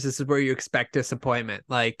these years, this is where you expect disappointment.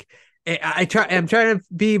 Like, I'm trying to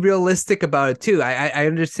be realistic about it too. I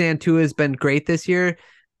understand Tua has been great this year.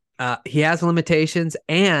 He has limitations,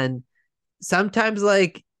 and sometimes,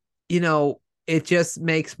 like, it just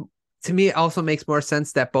makes, to me, it also makes more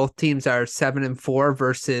sense that both teams are 7-4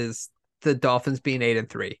 versus the Dolphins being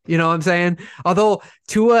 8-3. You know what I'm saying? Although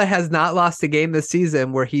Tua has not lost a game this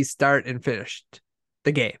season where he start and finished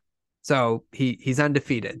the game. So he's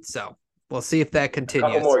undefeated. So we'll see if that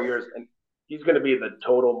continues. A couple more years, and he's going to be the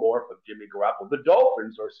total morph of Jimmy Garoppolo. The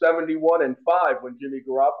Dolphins are 71-5 when Jimmy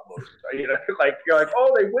Garoppolo's. Like you're like,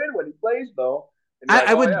 oh, they win when he plays though. And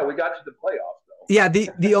I would, yeah, we got to the playoffs. Yeah,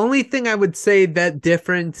 the only thing I would say that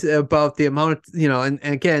different about the amount, and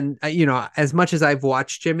again, as much as I've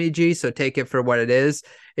watched Jimmy G, so take it for what it is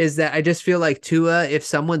that I just feel like Tua, if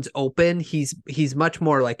someone's open, he's much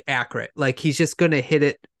more like accurate. Like he's just going to hit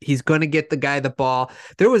it. He's going to get the guy the ball.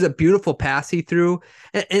 There was a beautiful pass he threw.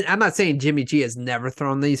 And I'm not saying Jimmy G has never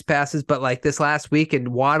thrown these passes, but like this last week and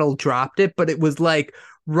Waddle dropped it, but it was like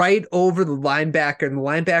right over the linebacker and the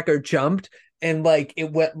linebacker jumped. And like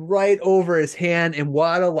it went right over his hand and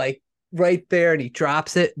Waddle like right there and he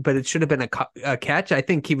drops it, but it should have been a catch. I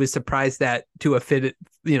think he was surprised that Tua fit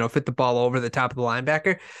the ball over the top of the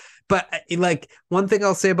linebacker. But like one thing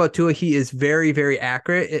I'll say about Tua, he is very, very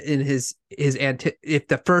accurate in his if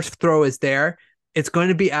the first throw is there, it's going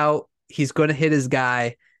to be out. He's going to hit his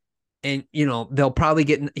guy, and they'll probably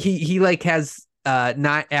get. He like has.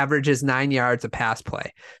 Not averages 9 yards a pass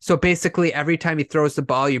play. So basically every time he throws the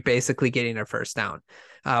ball, you're basically getting a first down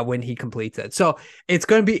when he completes it. So it's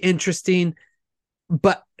going to be interesting,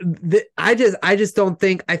 but I just don't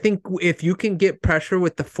think, I think if you can get pressure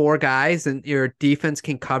with the 4 guys and your defense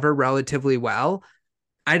can cover relatively well,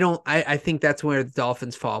 I think that's where the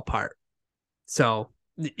Dolphins fall apart. So,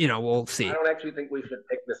 we'll see. I don't actually think we should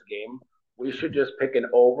pick this game. We should just pick an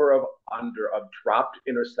over of under of dropped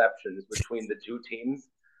interceptions between the two teams,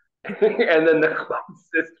 and then the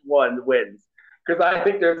closest one wins. Because I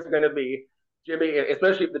think there's going to be Jimmy,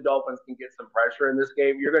 especially if the Dolphins can get some pressure in this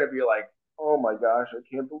game, you're going to be like, oh my gosh, I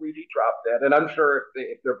can't believe he dropped that. And I'm sure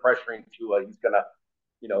if they're pressuring Tua, he's going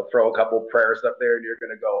to, throw a couple prayers up there, and you're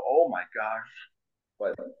going to go, oh my gosh.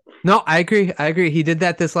 But no, I agree. He did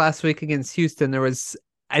that this last week against Houston. There was.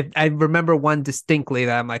 I remember one distinctly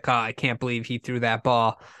that I'm like, oh, I can't believe he threw that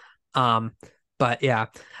ball. But yeah.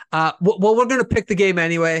 Well, we're going to pick the game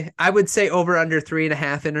anyway. I would say over under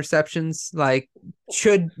 3.5 interceptions, like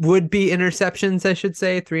would be interceptions, I should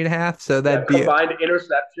say 3.5. So that'd be combined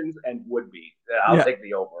interceptions and would be. I'll take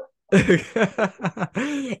the over.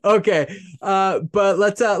 Okay. But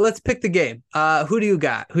let's pick the game. Who do you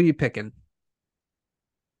got? Who are you picking?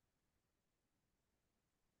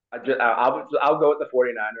 I'll go with the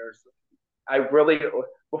 49ers. I really,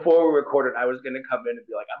 before we recorded, I was going to come in and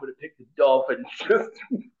be like, I'm going to pick the Dolphins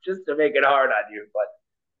just to make it hard on you. But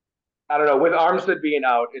I don't know. With Armstead being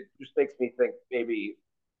out, it just makes me think maybe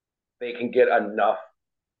they can get enough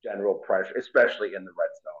general pressure, especially in the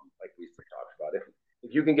red zone, like we talked about.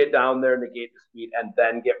 If you can get down there, negate the speed, and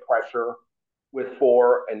then get pressure with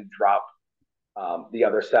 4 and drop the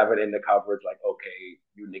other 7 into coverage, like, okay,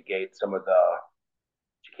 you negate some of the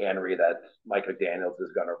chicanery that Mike McDaniels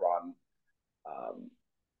is going to run.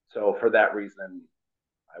 So for that reason,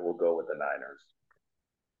 I will go with the Niners.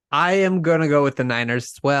 I am going to go with the Niners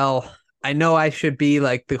as well. I know I should be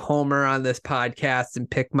like the homer on this podcast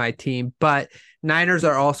and pick my team, but Niners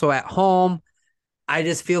are also at home. I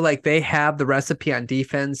just feel like they have the recipe on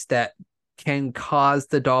defense that can cause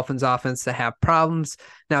the Dolphins offense to have problems.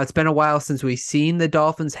 Now, it's been a while since we've seen the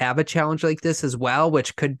Dolphins have a challenge like this as well,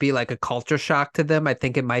 which could be like a culture shock to them. I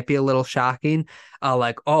think it might be a little shocking.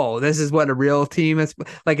 Like, oh, this is what a real team is.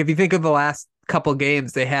 Like, if you think of the last couple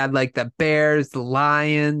games. They had like the Bears, the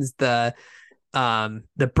Lions, the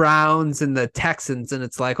Browns, and the Texans, and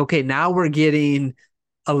it's like, okay, now we're getting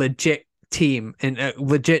a legit team and a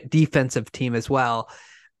legit defensive team as well.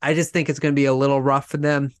 I just think it's going to be a little rough for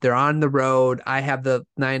them. They're on the road. I have the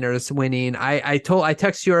Niners winning. I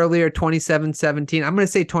texted you earlier 27-17. I'm going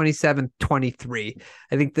to say 27-23.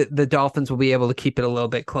 I think that the Dolphins will be able to keep it a little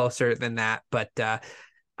bit closer than that, but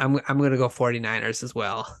I'm going to go 49ers as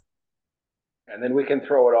well. And then we can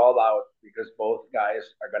throw it all out because both guys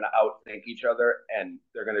are going to outthink each other, and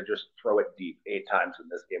they're going to just throw it deep 8 times in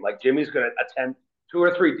this game. Like Jimmy's going to attempt 2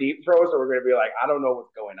 or 3 deep throws, and we're going to be like, I don't know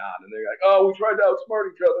what's going on. And they're like, oh, we tried to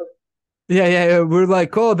outsmart each other. Yeah. We're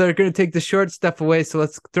like, oh, they're going to take the short stuff away, so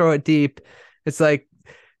let's throw it deep. It's like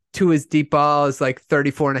Tua's deep ball is like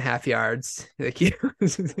 34.5 yards. Like,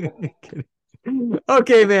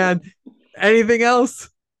 okay, man. Anything else?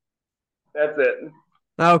 That's it.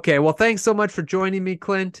 Okay, well, thanks so much for joining me,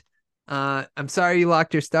 Clint. I'm sorry you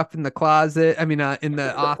locked your stuff in the closet. I mean, in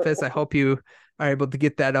the office. I hope you are able to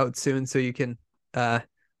get that out soon so you can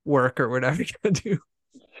work or whatever you're gonna do.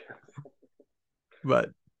 But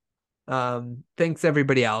thanks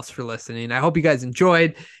everybody else for listening. I hope you guys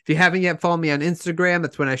enjoyed. If you haven't yet, follow me on Instagram.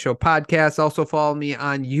 That's when I show podcasts. Also follow me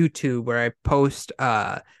on YouTube, where I post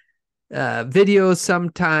videos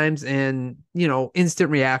sometimes and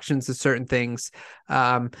instant reactions to certain things.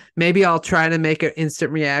 Maybe I'll try to make an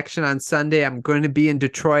instant reaction on Sunday. I'm going to be in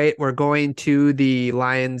Detroit. We're going to the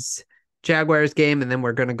Lions Jaguars game, and then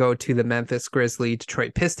we're going to go to the Memphis Grizzly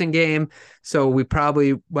Detroit Piston game. So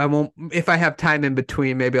I won't, if I have time in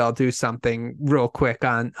between, maybe I'll do something real quick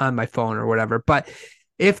on my phone or whatever. But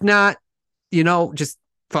if not, just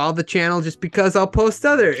follow the channel, just because I'll post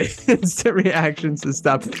other instant reactions and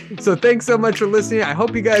stuff. So thanks so much for listening. I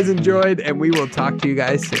hope you guys enjoyed, and we will talk to you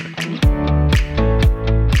guys soon.